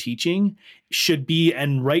position of teaching should be,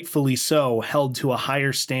 and rightfully so, held to a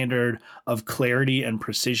higher standard of clarity and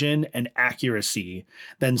precision and accuracy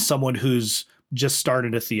than someone who's just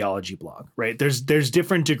started a theology blog, right? There's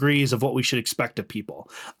different degrees of what we should expect of people.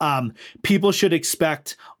 People should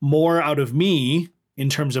expect more out of me in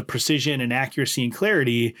terms of precision and accuracy and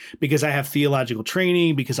clarity because I have theological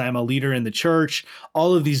training, because I'm a leader in the church,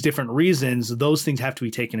 all of these different reasons, those things have to be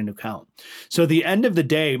taken into account. So at the end of the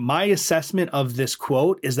day, my assessment of this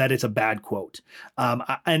quote is that it's a bad quote.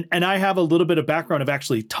 And I have a little bit of background of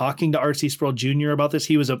actually talking to R.C. Sproul Jr. about this.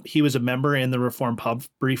 He was a member in the Reformed Pub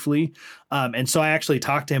briefly. And so I actually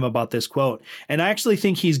talked to him about this quote. And I actually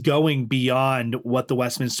think he's going beyond what the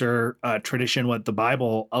Westminster tradition, what the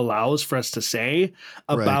Bible allows for us to say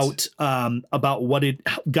about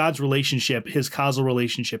God's relationship, his causal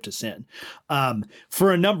relationship to sin,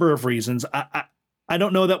 for a number of reasons. I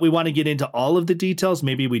don't know that we want to get into all of the details.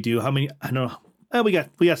 Maybe we do. How many? I don't know. We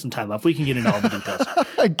got some time left. We can get into all the details.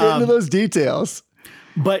 Get into those details.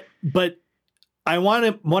 But I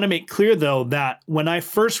want to make clear though that when I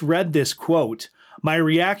first read this quote, my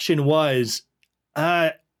reaction was,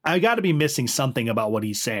 I got to be missing something about what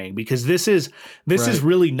he's saying, because this is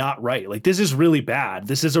really not right. Like, this is really bad.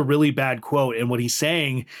 This is a really bad quote, and what he's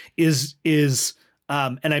saying is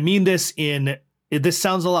and I mean this this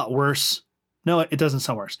sounds a lot worse. No, it doesn't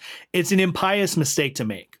sound worse. It's an impious mistake to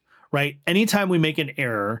make, right? Anytime we make an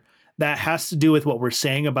error that has to do with what we're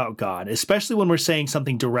saying about God, especially when we're saying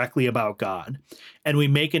something directly about God, and we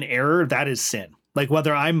make an error, that is sin. Like,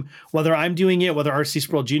 whether I'm doing it, whether R.C.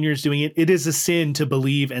 Sproul Jr. is doing it, it is a sin to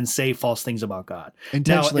believe and say false things about God.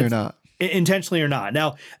 Intentionally or not. Intentionally or not.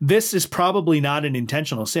 Now, this is probably not an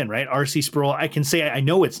intentional sin, right? R.C. Sproul, I can say I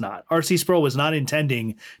know it's not. R.C. Sproul was not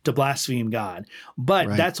intending to blaspheme God.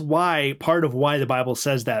 But that's part of why the Bible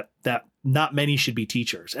says that not many should be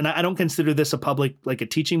teachers. And I don't consider this a public, like a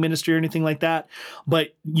teaching ministry or anything like that.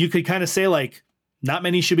 But you could kind of say, like, not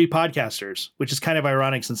many should be podcasters, which is kind of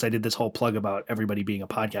ironic since I did this whole plug about everybody being a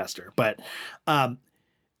podcaster. But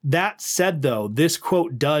that said, though, this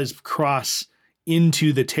quote does cross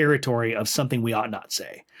into the territory of something we ought not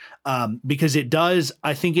say, because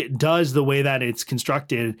I think it does the way that it's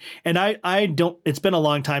constructed. And it's been a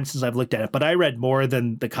long time since I've looked at it, but I read more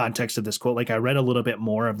than the context of this quote. Like, I read a little bit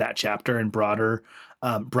more of that chapter and broader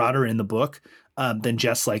in the book than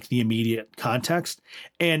just like the immediate context.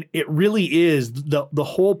 And it really is the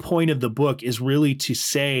whole point of the book is really to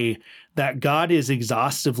say that God is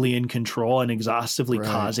exhaustively in control and exhaustively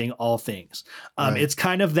causing all things. It's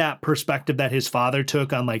kind of that perspective that his father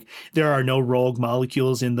took on, like, there are no rogue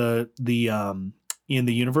molecules in the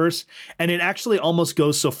universe. And it actually almost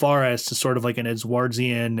goes so far as to sort of like an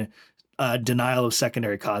Edwardian denial of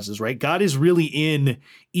secondary causes, right? God is really in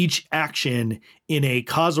each action in a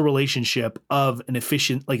causal relationship of an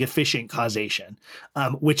efficient causation,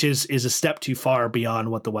 which is a step too far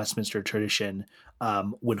beyond what the Westminster tradition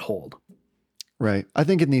would hold. Right. I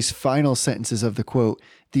think in these final sentences of the quote,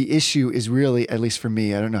 the issue is really, at least for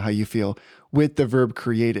me, I don't know how you feel, with the verb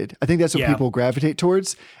created. I think that's what people gravitate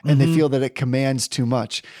towards, and they feel that it commands too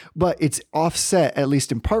much. But it's offset, at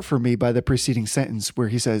least in part for me, by the preceding sentence where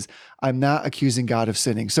he says, I'm not accusing God of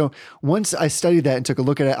sinning. So once I studied that and took a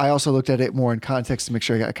look at it, I also looked at it more in context to make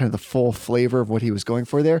sure I got kind of the full flavor of what he was going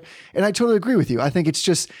for there. And I totally agree with you. I think it's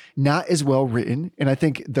just not as well written. And I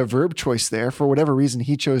think the verb choice there, for whatever reason,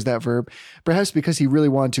 he chose that verb, perhaps because he really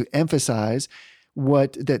wanted to emphasize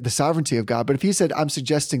the sovereignty of God. But if he said, I'm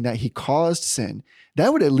suggesting that he caused sin,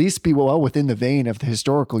 that would at least be well within the vein of the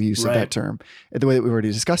historical use of that term, the way that we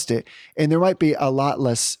already discussed it. And there might be a lot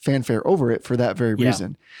less fanfare over it for that very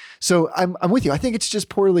reason. So I'm with you. I think it's just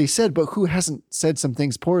poorly said, but who hasn't said some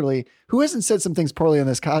things poorly? Who hasn't said some things poorly on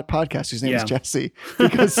this podcast? Whose name is Jesse,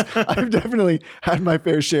 because I've definitely had my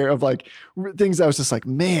fair share of like things I was just like,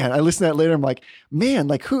 man, I listened to that later. I'm like, man,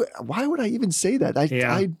 like why would I even say that?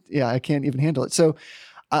 I can't even handle it. So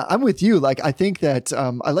I'm with you. Like, I think that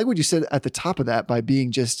I like what you said at the top of that by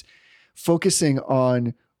being just focusing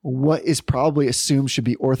on what is probably assumed should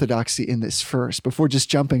be orthodoxy in this first before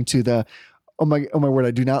just jumping to the, oh my word,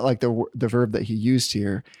 I do not like the verb that he used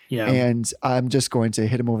here. Yeah. And I'm just going to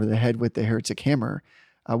hit him over the head with the heretic hammer,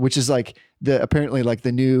 which is like apparently like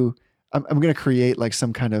the new, I'm going to create like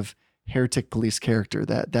some kind of heretic police character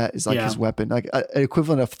that is like his weapon, like an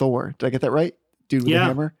equivalent of Thor. Did I get that right? Dude with the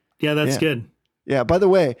hammer? Yeah, that's good. Yeah. By the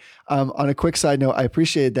way, on a quick side note, I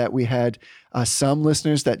appreciated that we had some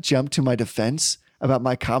listeners that jumped to my defense about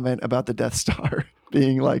my comment about the Death Star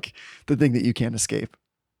being like the thing that you can't escape.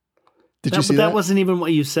 Did you see that? That wasn't even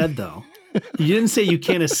what you said, though. You didn't say you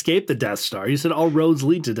can't escape the Death Star. You said all roads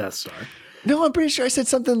lead to Death Star. No, I'm pretty sure I said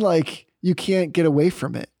something like you can't get away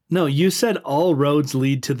from it. No, you said all roads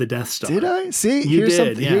lead to the Death Star. Did I? See,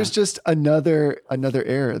 here's just another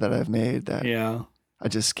error that I've made that I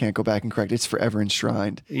just can't go back and correct. It's forever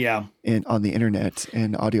enshrined on the internet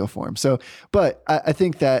in audio form. So, but I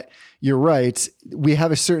think that you're right. We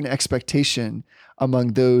have a certain expectation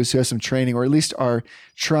among those who have some training, or at least are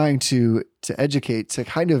trying to educate, to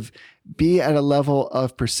kind of be at a level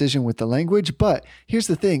of precision with the language. But here's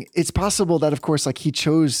the thing. It's possible that, of course, like he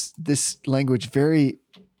chose this language very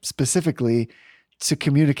specifically to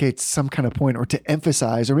communicate some kind of point, or to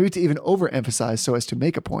emphasize, or maybe to even overemphasize so as to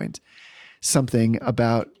make a point, something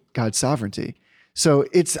about God's sovereignty. So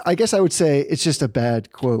I guess I would say it's just a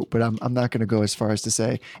bad quote, but I'm not going to go as far as to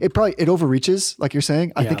say it overreaches, like you're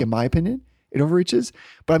saying. I think in my opinion, it overreaches,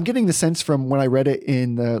 but I'm getting the sense from when I read it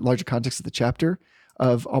in the larger context of the chapter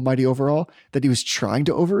of Almighty Overall that he was trying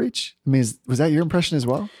to overreach. I mean, was that your impression as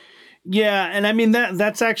well? Yeah. And I mean,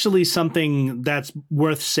 that's actually something that's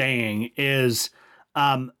worth saying is,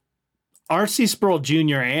 R.C. Sproul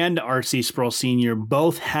Jr. and R.C. Sproul Sr.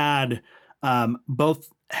 both have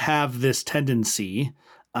this tendency.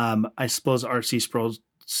 I suppose R.C. Sproul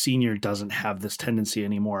Sr. doesn't have this tendency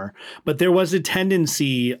anymore, but there was a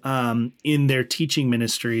tendency in their teaching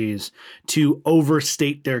ministries to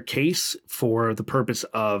overstate their case for the purpose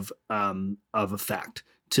of effect.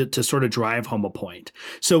 To sort of drive home a point.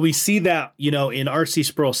 So we see that, in R.C.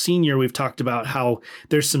 Sproul Sr., we've talked about how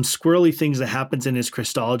there's some squirrely things that happens in his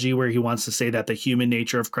Christology where he wants to say that the human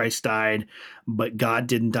nature of Christ died, but God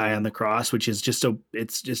didn't die on the cross, which is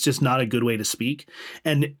it's just not a good way to speak.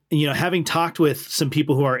 And, having talked with some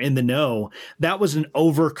people who are in the know, that was an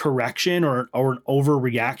overcorrection or an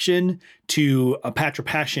overreaction to a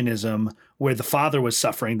patripassianism where the Father was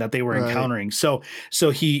suffering that they were encountering. So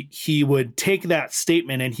he would take that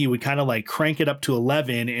statement and he would kind of like crank it up to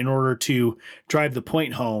 11 in order to drive the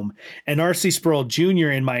point home. And R.C. Sproul Jr.,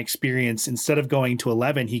 in my experience, instead of going to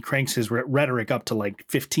 11, he cranks his rhetoric up to like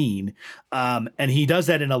 15. And he does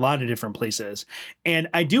that in a lot of different places. And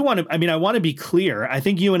I want to be clear. I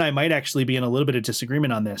think you and I might actually be in a little bit of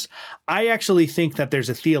disagreement on this. I actually think that there's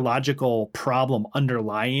a theological problem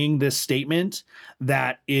underlying this statement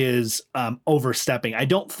that is overstepping. I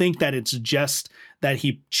don't think that it's just that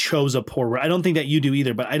he chose a poor word. I don't think that you do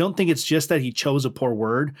either, but I don't think it's just that he chose a poor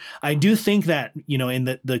word. I do think that,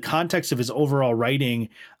 in the context of his overall writing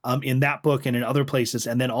in that book and in other places,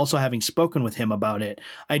 and then also having spoken with him about it,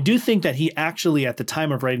 I do think that he actually, at the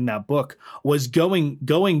time of writing that book, was going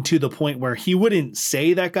to the point where he wouldn't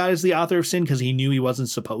say that God is the author of sin because he knew he wasn't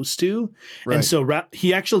supposed to. Right. And so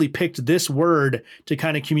he actually picked this word to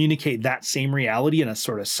kind of communicate that same reality in a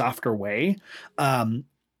sort of softer way.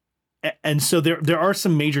 And so there are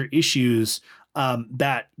some major issues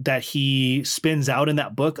that he spins out in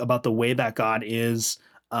that book about the way that God is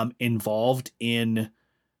involved in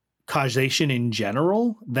causation in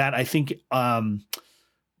general that I think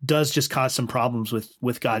does just cause some problems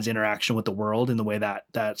with God's interaction with the world in the way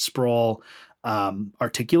that Sproul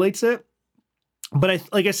articulates it. But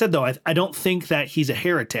like I said, though, I don't think that he's a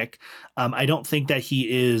heretic. I don't think that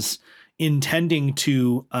he is intending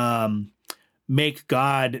to make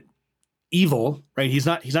God evil, right? He's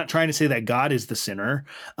not trying to say that God is the sinner.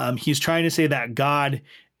 He's trying to say that God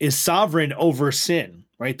is sovereign over sin,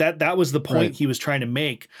 right? That was the point he was trying to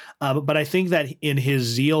make. But I think that in his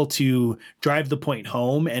zeal to drive the point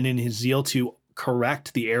home and in his zeal to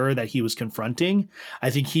correct the error that he was confronting, I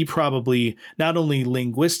think he probably not only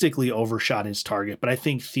linguistically overshot his target, but I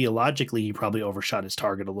think theologically he probably overshot his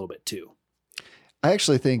target a little bit too. I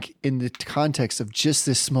actually think in the context of just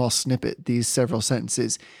this small snippet, these several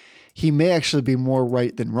sentences, he may actually be more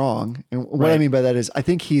right than wrong. And what I mean by that is I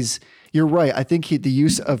think you're right. I think the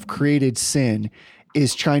use of created sin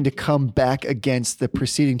is trying to come back against the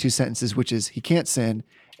preceding two sentences, which is he can't sin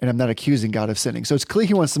and I'm not accusing God of sinning. So it's clear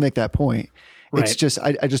he wants to make that point. Right. It's just,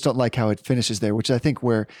 I just don't like how it finishes there, which I think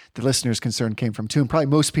where the listener's concern came from too. And probably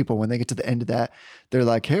most people, when they get to the end of that, they're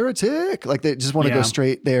like, heretic. Like they just want to go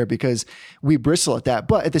straight there because we bristle at that.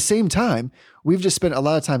 But at the same time, we've just spent a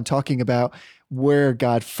lot of time talking about where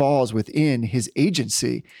God falls within his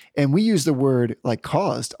agency. And we use the word like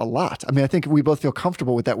caused a lot. I mean, I think we both feel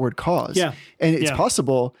comfortable with that word cause. Yeah. And it's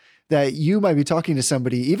possible that you might be talking to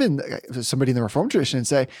somebody, even somebody in the Reformed tradition, and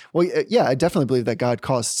say, well, yeah, I definitely believe that God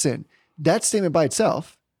caused sin. That statement by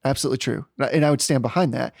itself, absolutely true. And I would stand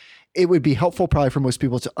behind that. It would be helpful probably for most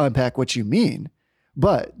people to unpack what you mean,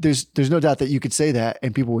 but there's no doubt that you could say that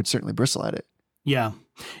and people would certainly bristle at it. Yeah.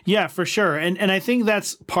 Yeah, for sure. And I think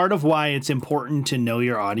that's part of why it's important to know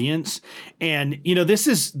your audience. And, this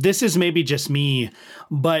is maybe just me,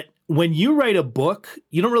 but when you write a book,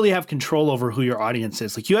 you don't really have control over who your audience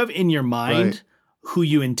is. Like you have in your mind who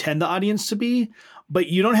you intend the audience to be, but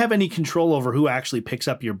you don't have any control over who actually picks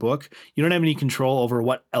up your book. You don't have any control over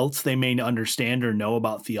what else they may understand or know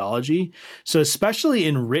about theology. So especially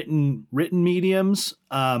in written mediums,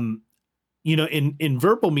 in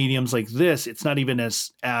verbal mediums like this, it's not even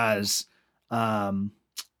as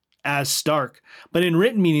as stark. But in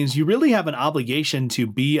written meanings, you really have an obligation to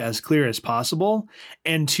be as clear as possible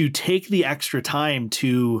and to take the extra time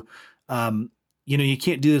to, you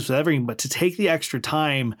can't do this with everything, but to take the extra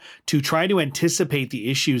time to try to anticipate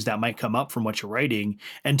the issues that might come up from what you're writing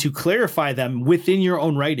and to clarify them within your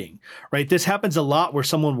own writing, right? This happens a lot where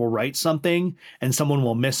someone will write something and someone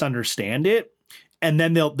will misunderstand it. And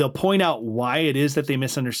then they'll point out why it is that they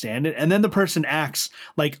misunderstand it. And then the person acts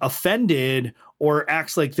like offended or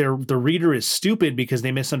acts like the reader is stupid because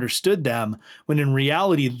they misunderstood them, when in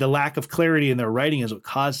reality, the lack of clarity in their writing is what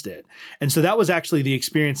caused it. And so that was actually the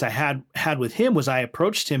experience I had with him. Was I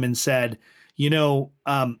approached him and said,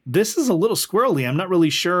 this is a little squirrely. I'm not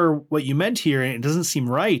really sure what you meant here. And it doesn't seem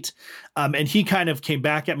right. And he kind of came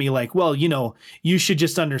back at me like, well, you should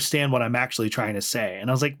just understand what I'm actually trying to say.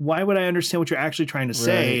 And I was like, why would I understand what you're actually trying to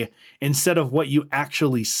say instead of what you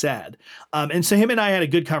actually said? And so him and I had a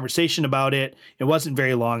good conversation about it. It wasn't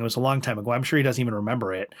very long. It was a long time ago. I'm sure he doesn't even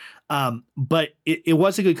remember it. But it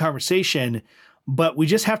was a good conversation. But we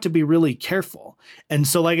just have to be really careful. And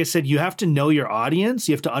so, like I said, you have to know your audience.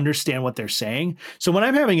 You have to understand what they're saying. So when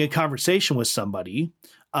I'm having a conversation with somebody,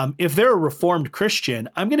 if they're a Reformed Christian,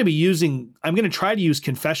 I'm going to try to use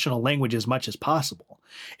confessional language as much as possible.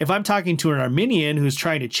 If I'm talking to an Arminian who's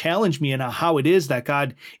trying to challenge me on how it is that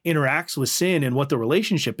God interacts with sin and what the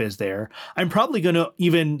relationship is there, I'm probably going to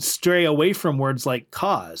even stray away from words like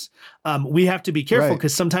cause. We have to be careful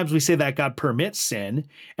because sometimes we say that God permits sin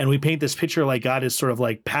and we paint this picture like God is sort of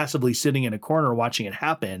like passively sitting in a corner watching it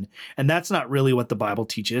happen. And that's not really what the Bible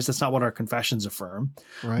teaches. That's not what our confessions affirm.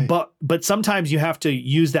 Right. But sometimes you have to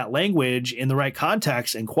use that language in the right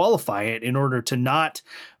context and qualify it in order to not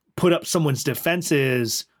put up someone's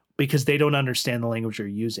defenses because they don't understand the language you're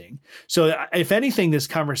using. So if anything, this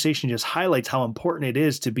conversation just highlights how important it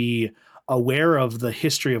is to be aware of the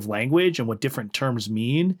history of language and what different terms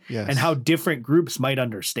mean and how different groups might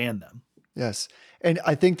understand them. Yes. And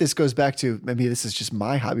I think this goes back to, maybe this is just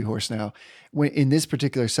my hobby horse now, when in this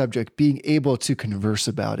particular subject, being able to converse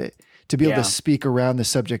about it, to be able to speak around the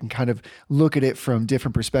subject and kind of look at it from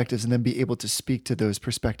different perspectives and then be able to speak to those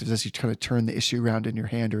perspectives as you kind of turn the issue around in your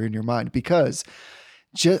hand or in your mind. Because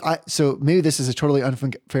so maybe this is a totally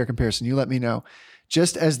unfair comparison. You let me know.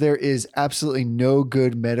 Just as there is absolutely no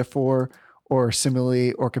good metaphor or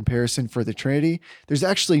simile or comparison for the Trinity, there's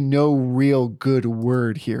actually no real good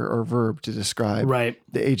word here or verb to describe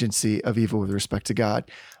the agency of evil with respect to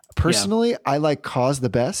God. Personally, I like cause the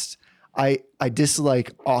best. I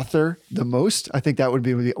dislike author the most. I think that would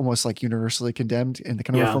be almost like universally condemned in the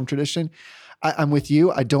kind of Reformed tradition. I'm with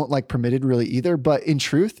you. I don't like permitted really either. But in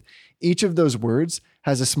truth, each of those words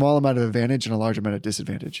has a small amount of advantage and a large amount of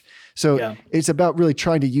disadvantage. So it's about really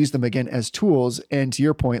trying to use them again as tools. And to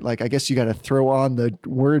your point, like, I guess you got to throw on the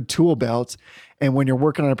word tool belt. And when you're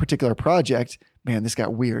working on a particular project, man, this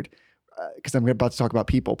got weird. Because I'm about to talk about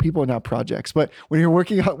people are not projects. But when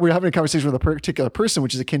we're having a conversation with a particular person,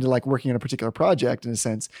 which is akin to like working on a particular project in a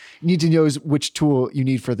sense, you need to know which tool you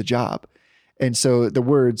need for the job. And so the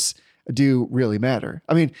words do really matter.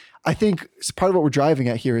 I mean, I think part of what we're driving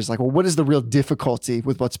at here is like, well, what is the real difficulty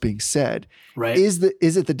with what's being said? Right. Is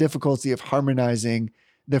it the difficulty of harmonizing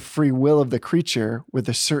the free will of the creature with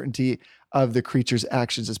the certainty of the creature's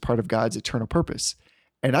actions as part of God's eternal purpose?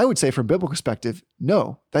 And I would say from a biblical perspective,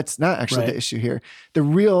 no, that's not actually the issue here. The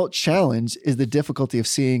real challenge is the difficulty of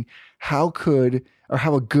seeing how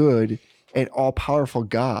a good and all-powerful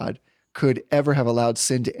God could ever have allowed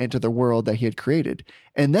sin to enter the world that he had created.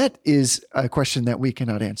 And that is a question that we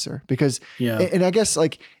cannot answer because, and I guess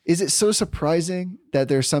like, is it so surprising that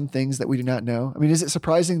there are some things that we do not know? I mean, is it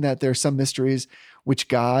surprising that there are some mysteries which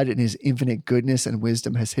God in his infinite goodness and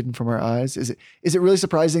wisdom has hidden from our eyes? Is it really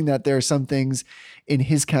surprising that there are some things in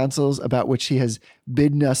his counsels about which he has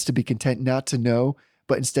bidden us to be content not to know,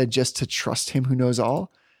 but instead just to trust him who knows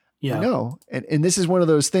all? No. And this is one of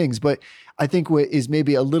those things, but I think what is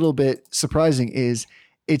maybe a little bit surprising is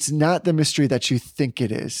it's not the mystery that you think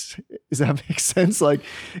it is. Does that make sense? Like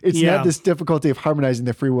it's not this difficulty of harmonizing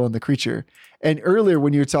the free will and the creature. And earlier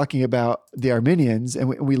when you were talking about the Arminians, and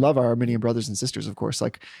we love our Arminian brothers and sisters, of course,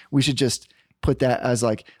 like we should just put that as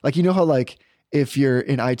like, you know how like if you're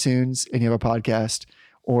in iTunes and you have a podcast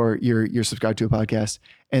or you're subscribed to a podcast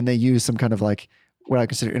and they use some kind of like what I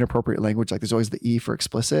consider inappropriate language, like there's always the E for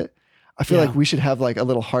explicit. I feel like we should have like a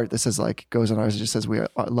little heart that says like goes on ours and just says we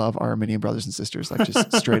love our Arminian brothers and sisters, like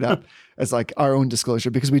just straight up as like our own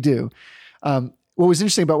disclosure, because we do. What was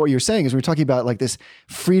interesting about what you're saying is we were talking about like this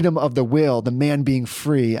freedom of the will, the man being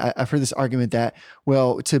free. I've heard this argument that,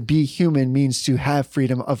 well, to be human means to have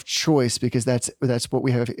freedom of choice because that's what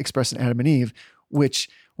we have expressed in Adam and Eve, which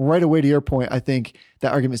right away to your point, I think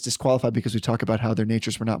that argument is disqualified because we talk about how their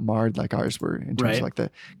natures were not marred like ours were in terms of like the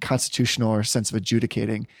constitutional or sense of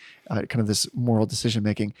adjudicating kind of this moral decision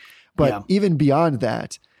making. But even beyond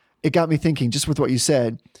that, it got me thinking just with what you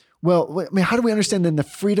said. Well, I mean, how do we understand then the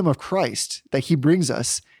freedom of Christ that he brings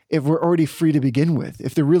us if we're already free to begin with?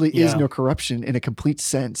 If there really is no corruption in a complete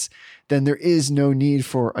sense, then there is no need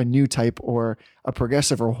for a new type or a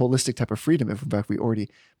progressive or holistic type of freedom if in fact we already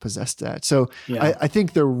possess that. So I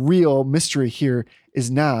think the real mystery here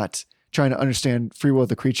is not trying to understand free will of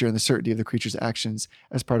the creature and the certainty of the creature's actions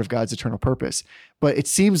as part of God's eternal purpose. But it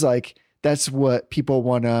seems like that's what people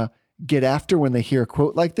want to get after when they hear a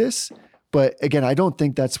quote like this. But again, I don't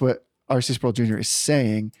think that's what R.C. Sproul Jr. is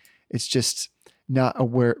saying. It's just not a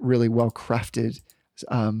really well-crafted,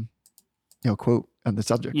 quote on the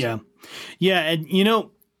subject. Yeah. And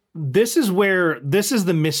this is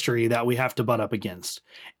the mystery that we have to butt up against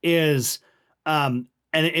is,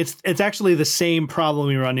 and it's actually the same problem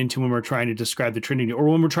we run into when we're trying to describe the Trinity or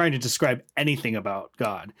when we're trying to describe anything about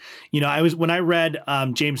God. When I read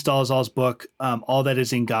James Dolezal's book, All That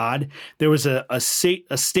Is in God, there was a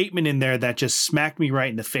statement in there that just smacked me right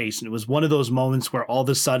in the face. And it was one of those moments where all of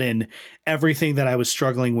a sudden everything that I was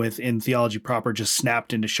struggling with in theology proper just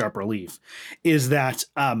snapped into sharp relief, is that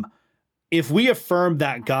if we affirm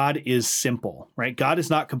that God is simple, right? God is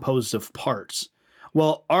not composed of parts.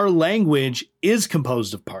 Well, our language is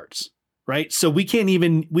composed of parts, right? So we don't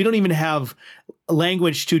even have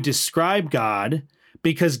language to describe God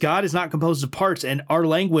because God is not composed of parts and our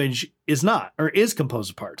language is not, or is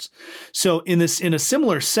composed of parts. So in a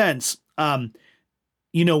similar sense, where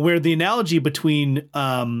the analogy between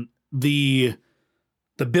the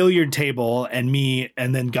billiard table and me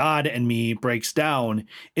and then God and me breaks down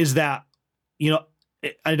is that,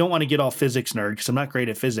 I don't want to get all physics nerd because I'm not great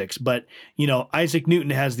at physics, but Isaac Newton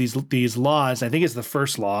has these laws. I think it's the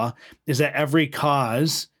first law is that every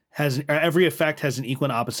effect has an equal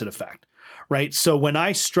and opposite effect, right? So when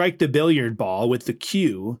I strike the billiard ball with the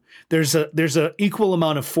cue, there's a equal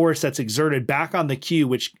amount of force that's exerted back on the cue,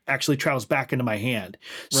 which actually travels back into my hand.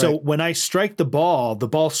 Right. So when I strike the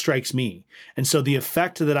ball strikes me. And so the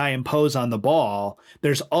effect that I impose on the ball,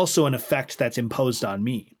 there's also an effect that's imposed on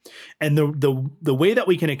me. And the way that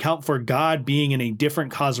we can account for God being in a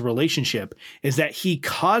different causal relationship is that he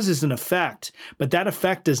causes an effect, but that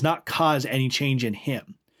effect does not cause any change in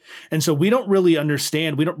him. And so we don't really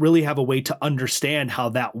have a way to understand how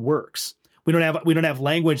that works. We don't have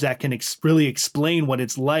language that can really explain what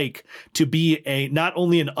it's like to be not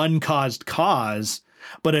only an uncaused cause,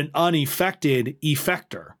 but an unaffected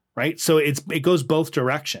effector, right? So it goes both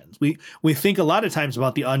directions. We think a lot of times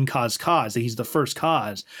about the uncaused cause, that he's the first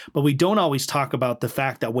cause, but we don't always talk about the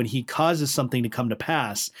fact that when he causes something to come to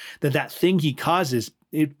pass, that thing he causes,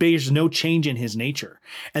 it bears no change in his nature.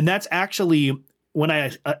 And that's actually, when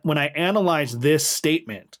I analyze this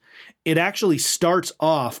statement, it actually starts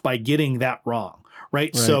off by getting that wrong,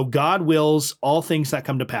 right? So God wills all things that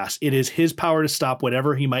come to pass. It is his power to stop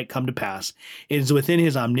whatever he might come to pass. It is within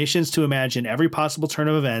his omniscience to imagine every possible turn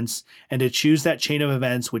of events and to choose that chain of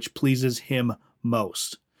events which pleases him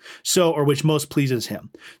most. Or which most pleases him.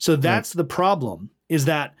 So that's the problem, is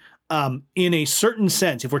that in a certain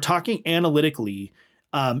sense, if we're talking analytically,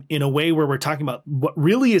 in a way where we're talking about what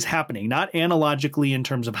really is happening, not analogically in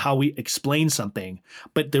terms of how we explain something,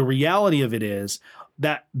 but the reality of it is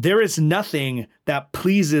that there is nothing that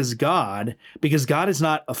pleases God because God is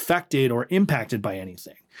not affected or impacted by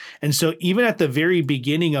anything. And so even at the very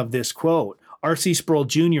beginning of this quote, R.C. Sproul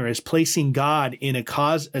Jr. is placing God in a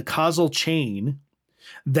causal chain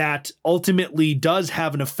that ultimately does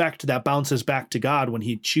have an effect that bounces back to God when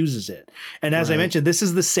he chooses it. And as I mentioned, this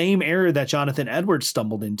is the same error that Jonathan Edwards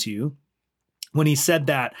stumbled into when he said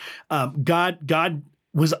that God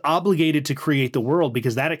was obligated to create the world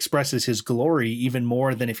because that expresses his glory even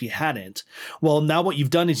more than if he hadn't. Well, now what you've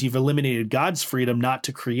done is you've eliminated God's freedom not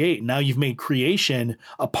to create. Now you've made creation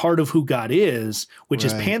a part of who God is, which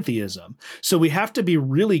is pantheism. So we have to be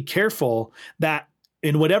really careful that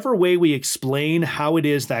in whatever way we explain how it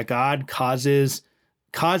is that God causes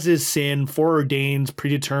sin, foreordains,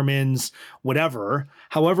 predetermines, whatever,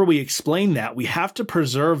 however we explain that, we have to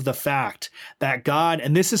preserve the fact that God,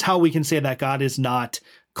 and this is how we can say that God is not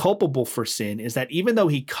culpable for sin, is that even though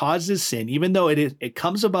he causes sin, even though it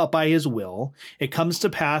comes about by his will, it comes to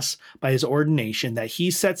pass by his ordination, that he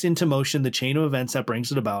sets into motion the chain of events that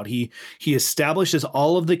brings it about. He establishes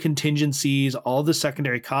all of the contingencies, all the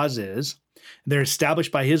secondary causes. They're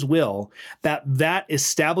established by his will. That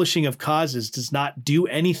establishing of causes does not do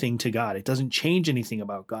anything to God. It doesn't change anything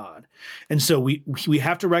about God. And so we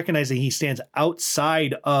have to recognize that he stands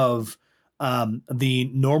outside of the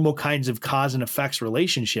normal kinds of cause and effects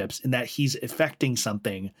relationships in that he's affecting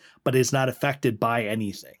something, but is not affected by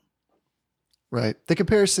anything. Right. The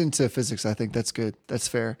comparison to physics, I think that's good. That's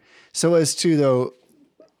fair. So as to, though,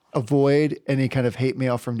 avoid any kind of hate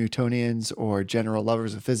mail from Newtonians or general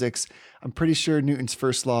lovers of physics, I'm pretty sure Newton's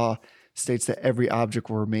first law states that every object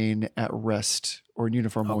will remain at rest or in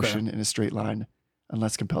uniform motion in a straight line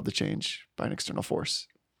unless compelled to change by an external force.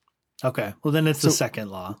 Okay. Well, then it's the second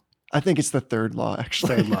law. I think it's the third law,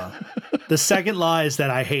 actually. Third law. The second law is that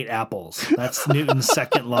I hate apples. That's Newton's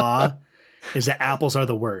second law, is that apples are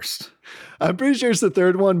the worst. I'm pretty sure it's the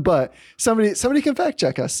third one, but somebody can fact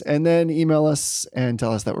check us and then email us and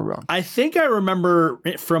tell us that we're wrong. I think I remember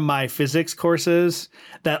from my physics courses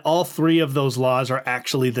that all three of those laws are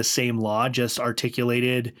actually the same law, just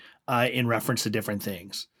articulated in reference to different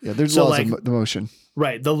things. Yeah, there's laws of the motion.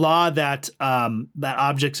 Right. The law that that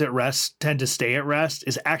objects at rest tend to stay at rest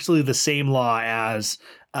is actually the same law as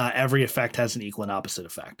every effect has an equal and opposite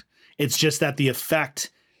effect. It's just that the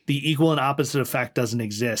equal and opposite effect doesn't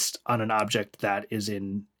exist on an object that is at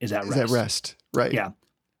rest. Is at rest. Right. Yeah.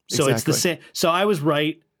 So It's the same. So I was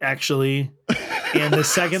right, actually. And the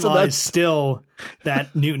second law is still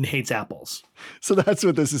that Newton hates apples. So that's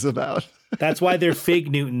what this is about. That's why they're fig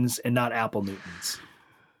Newtons and not apple Newtons.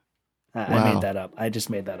 Wow. I made that up. I just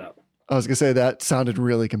made that up. I was going to say that sounded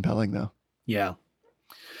really compelling, though. Yeah.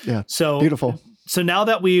 Yeah. So beautiful. So now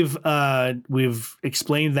that we've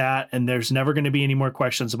explained that, and there's never going to be any more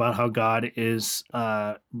questions about how God is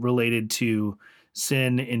related to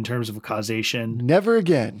sin in terms of causation. Never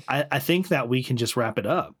again. I think that we can just wrap it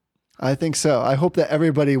up. I think so. I hope that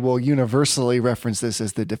everybody will universally reference this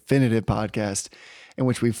as the definitive podcast in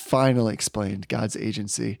which we've finally explained God's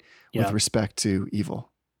agency with respect to evil.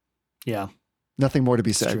 Yeah. Nothing more to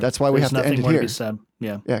be said. That's why we have to end it here.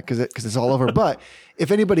 Yeah. Yeah, because it's all over. But if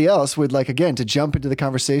anybody else would like, again, to jump into the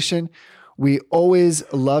conversation, we always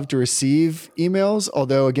love to receive emails.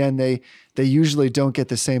 Although, again, they usually don't get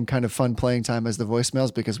the same kind of fun playing time as the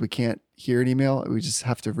voicemails because we can't hear an email. We just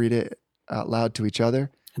have to read it out loud to each other,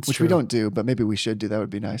 which we don't do, but maybe we should do. That would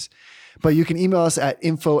be nice. But you can email us at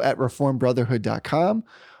info@reformedbrotherhood.com.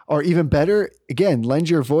 Or even better, again, lend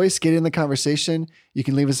your voice, get in the conversation. You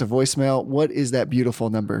can leave us a voicemail. What is that beautiful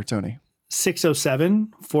number, Tony?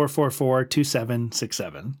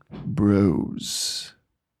 607-444-2767. Bros.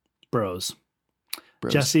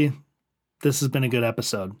 Jesse, this has been a good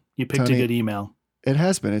episode. You picked a good email. It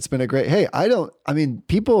has been. It's been a great,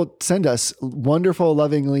 people send us wonderful,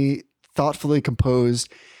 lovingly, thoughtfully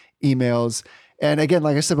composed emails. And again,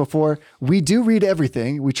 like I said before, we do read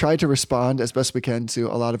everything. We try to respond as best we can to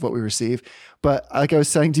a lot of what we receive. But like I was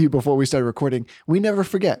saying to you before we started recording, we never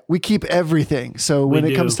forget. We keep everything. So when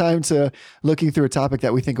it comes time to looking through a topic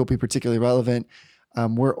that we think will be particularly relevant,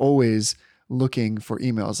 we're always looking for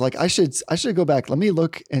emails. Like I should go back. Let me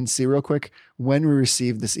look and see real quick when we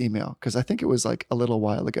received this email, because I think it was like a little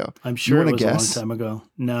while ago. I'm sure it was a long time ago.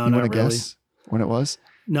 No, not really. Guess when it was?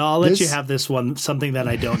 No, I'll let you have this one, something that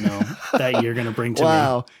I don't know that you're going to bring to me.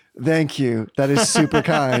 Wow. Thank you. That is super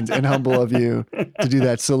kind and humble of you to do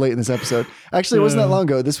that so late in this episode. Actually, it wasn't that long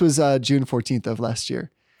ago. This was June 14th of last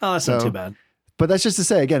year. Oh, that's not too bad. But that's just to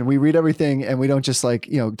say, again, we read everything and we don't just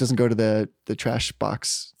it doesn't go to the trash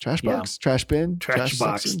box, trash bin, trash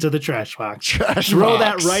box, section? To the trash box. Throw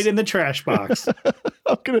that right in the trash box.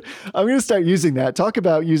 I'm gonna start using that. Talk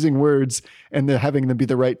about using words and having them be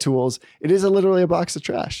the right tools. It is literally a box of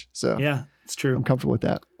trash. So yeah, it's true. I'm comfortable with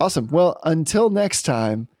that. Awesome. Well, until next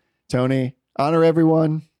time, Tony, honor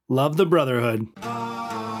everyone. Love the brotherhood.